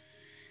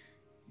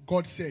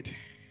 God said,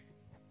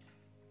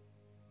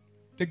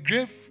 the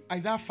grave,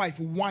 Isaiah 5,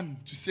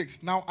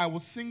 1-6. Now I will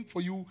sing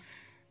for you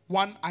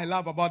one I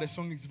love about the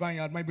song is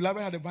vineyard. My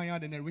beloved had a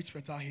vineyard and a rich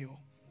fertile hill.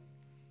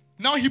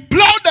 Now he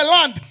plowed the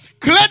land,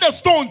 cleared the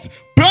stones,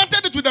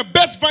 planted it with the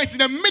best vines. In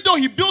the middle,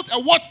 he built a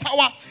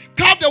watchtower,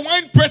 carved a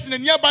wine press in the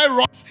nearby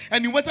rocks,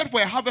 and he waited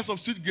for a harvest of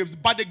sweet grapes.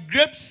 But the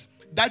grapes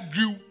that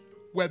grew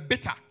were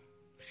bitter.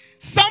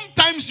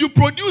 Sometimes you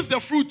produce the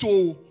fruit,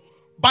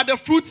 but the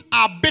fruits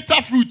are bitter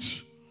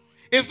fruits.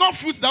 It's not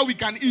fruits that we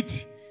can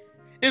eat.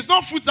 It's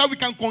not fruits that we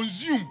can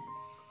consume.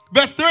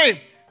 Verse 3.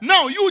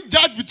 Now you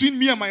judge between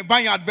me and my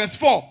vineyard. Verse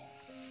 4.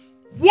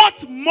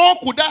 What more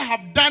could I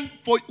have done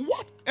for you?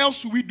 What else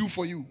should we do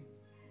for you?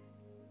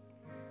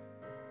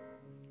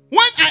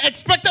 When I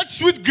expected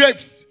sweet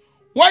grapes,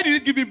 why did he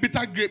give me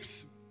bitter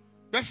grapes?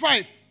 Verse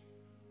 5.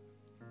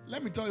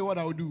 Let me tell you what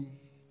I will do.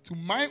 To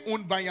my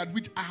own vineyard,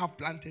 which I have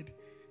planted,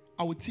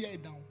 I will tear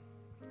it down,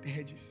 the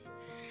hedges.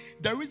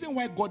 The reason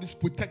why God is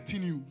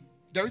protecting you,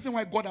 the reason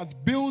why God has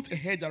built a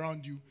hedge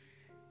around you,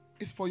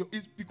 is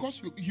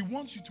because he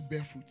wants you to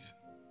bear fruit.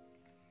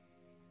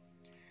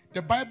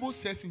 The Bible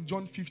says in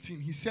John 15,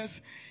 he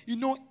says,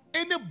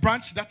 any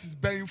branch that is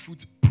bearing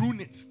fruit,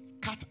 prune it,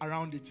 cut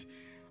around it.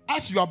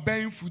 As you are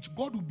bearing fruit,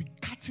 God will be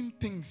cutting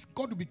things.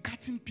 God will be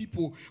cutting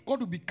people.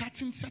 God will be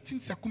cutting certain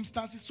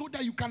circumstances so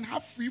that you can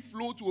have free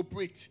flow to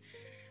operate.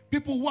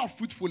 People who are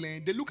fruitful,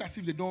 they look as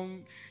if they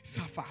don't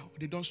suffer, or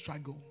they don't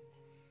struggle.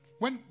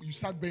 When you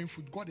start bearing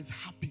fruit, God is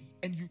happy.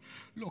 And you,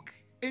 look,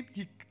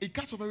 he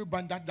cuts off every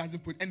branch that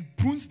doesn't put, and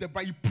prunes the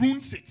branch. He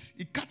prunes it.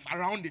 He cuts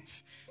around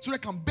it so they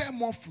can bear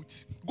more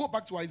fruit. Go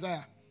back to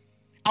Isaiah.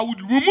 I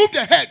would remove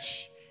the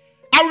hedge.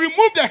 I will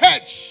remove the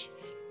hedge.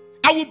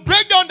 I will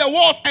break down the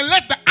walls and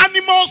let the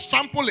animals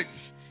trample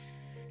it.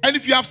 And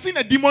if you have seen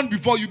a demon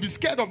before, you'll be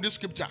scared of this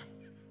scripture.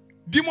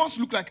 Demons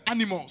look like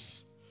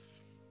animals.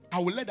 I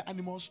will let the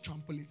animals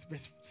trample it.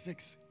 Verse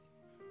 6.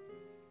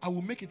 I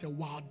will make it a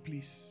wild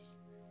place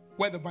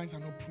where the vines are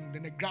not pruned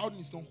and the ground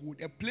is not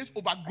hoed, a place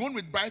overgrown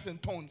with briars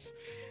and thorns.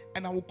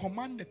 And I will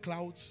command the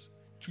clouds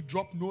to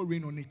drop no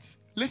rain on it.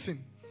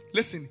 Listen.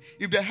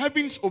 If the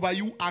heavens over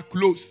you are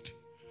closed,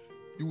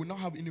 you will not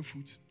have any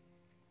fruit.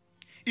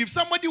 If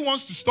somebody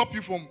wants to stop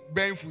you from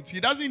bearing fruit, he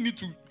doesn't need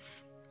to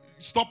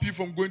stop you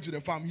from going to the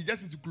farm. He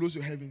just needs to close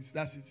your heavens.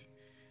 That's it.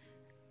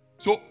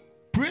 So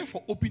pray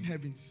for open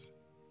heavens.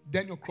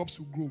 Then your crops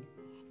will grow.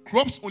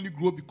 Crops only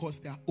grow because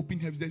there are open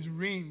heavens. There's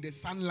rain, there's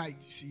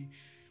sunlight, you see.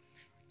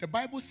 The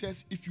Bible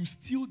says if you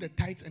steal the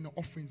tithes and the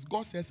offerings,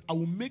 God says, I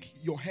will make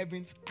your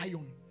heavens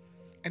iron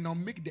and I'll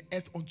make the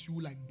earth unto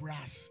you like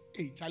brass.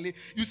 Hey, Charlie,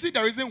 you see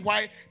the reason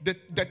why the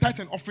tithes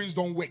and offerings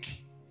don't work?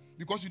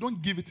 Because you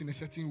don't give it in a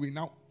certain way.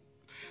 Now,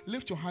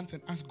 lift your hands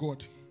and ask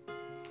God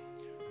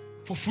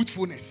for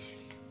fruitfulness.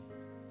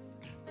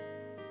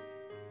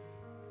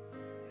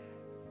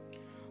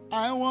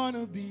 I want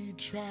to be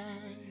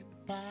tried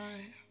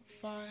by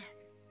fire,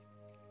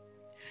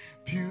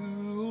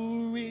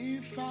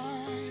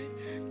 purified.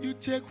 You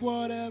take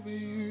whatever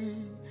you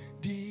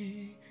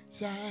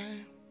desire.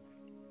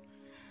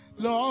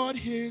 Lord,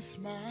 here's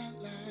my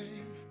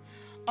life.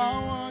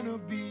 I want to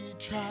be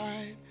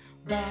tried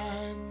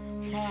by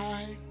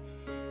fire,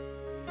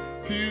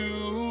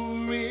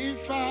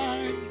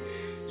 purified.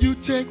 You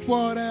take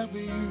whatever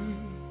you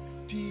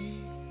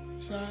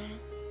desire.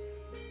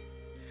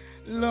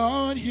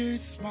 Lord,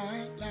 here's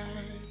my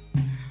life.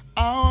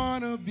 I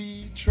want to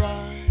be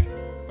tried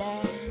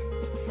by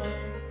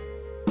fire,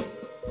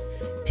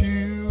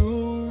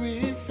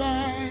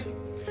 purified.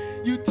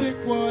 You take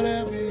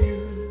whatever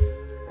you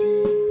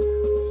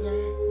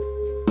desire.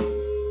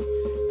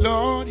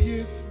 Lord,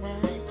 here's my life.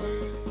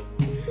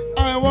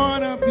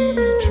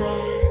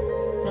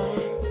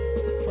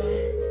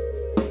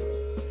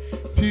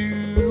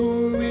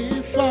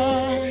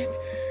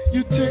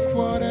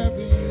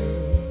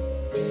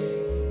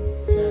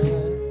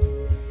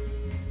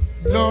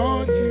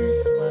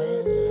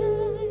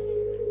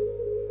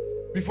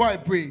 Before I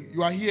pray,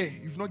 you are here,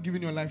 you've not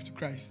given your life to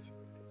Christ.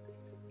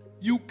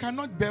 You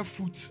cannot bear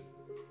fruit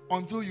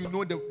until you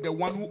know the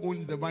one who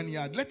owns the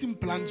vineyard. Let him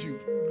plant you.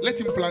 Let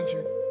him plant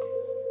you.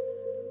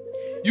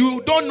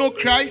 You don't know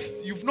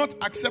Christ. You've not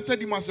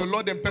accepted him as your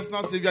Lord and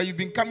personal Savior. You've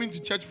been coming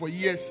to church for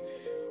years.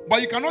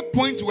 But you cannot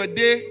point to a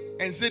day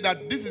and say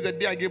that this is the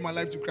day I gave my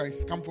life to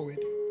Christ. Come forward.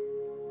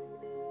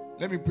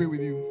 Let me pray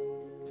with you.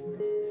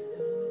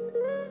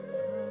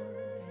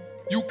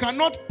 You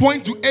cannot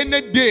point to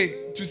any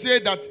day to say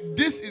that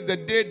this is the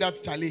day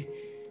that, Charlie,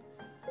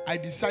 I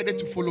decided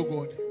to follow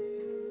God.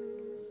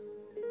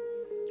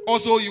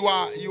 Also,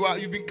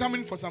 you've been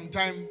coming for some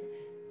time.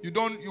 You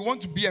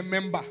want to be a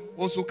member.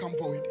 Also, come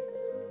forward.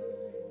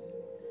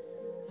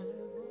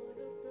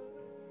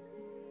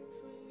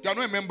 You are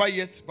not a member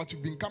yet, but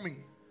you've been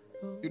coming.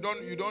 You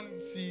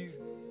don't see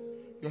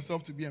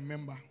yourself to be a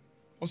member.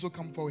 Also,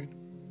 come forward.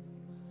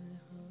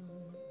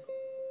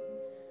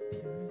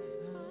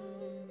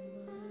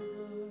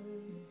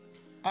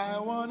 I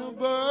want to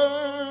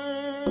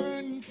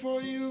burn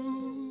for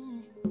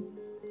you,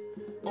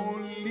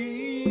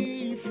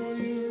 only for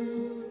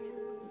you.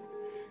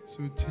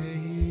 So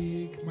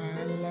take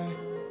my life,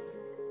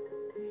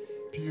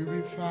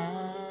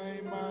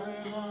 purify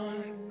my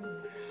heart.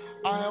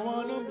 I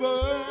want to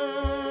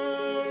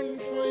burn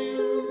for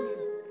you,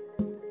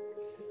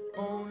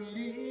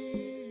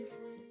 only for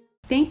you.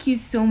 Thank you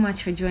so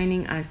much for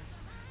joining us.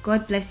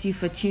 God bless you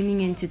for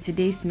tuning in to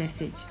today's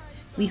message.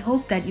 We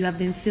hope that you have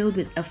been filled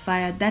with a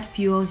fire that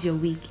fuels your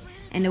week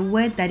and a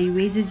word that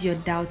erases your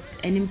doubts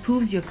and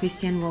improves your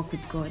Christian walk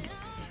with God.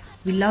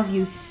 We love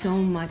you so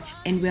much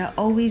and we are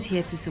always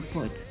here to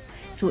support.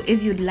 So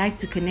if you'd like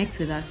to connect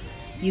with us,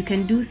 you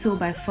can do so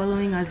by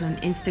following us on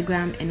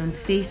Instagram and on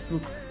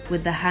Facebook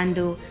with the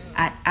handle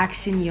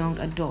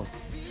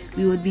 @ActionYoungAdults.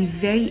 We would be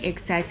very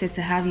excited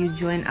to have you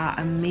join our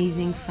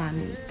amazing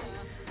family.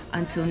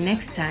 Until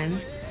next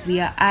time, we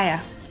are Aya.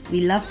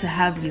 We love to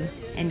have you,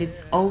 and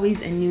it's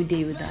always a new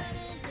day with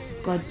us.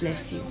 God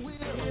bless you.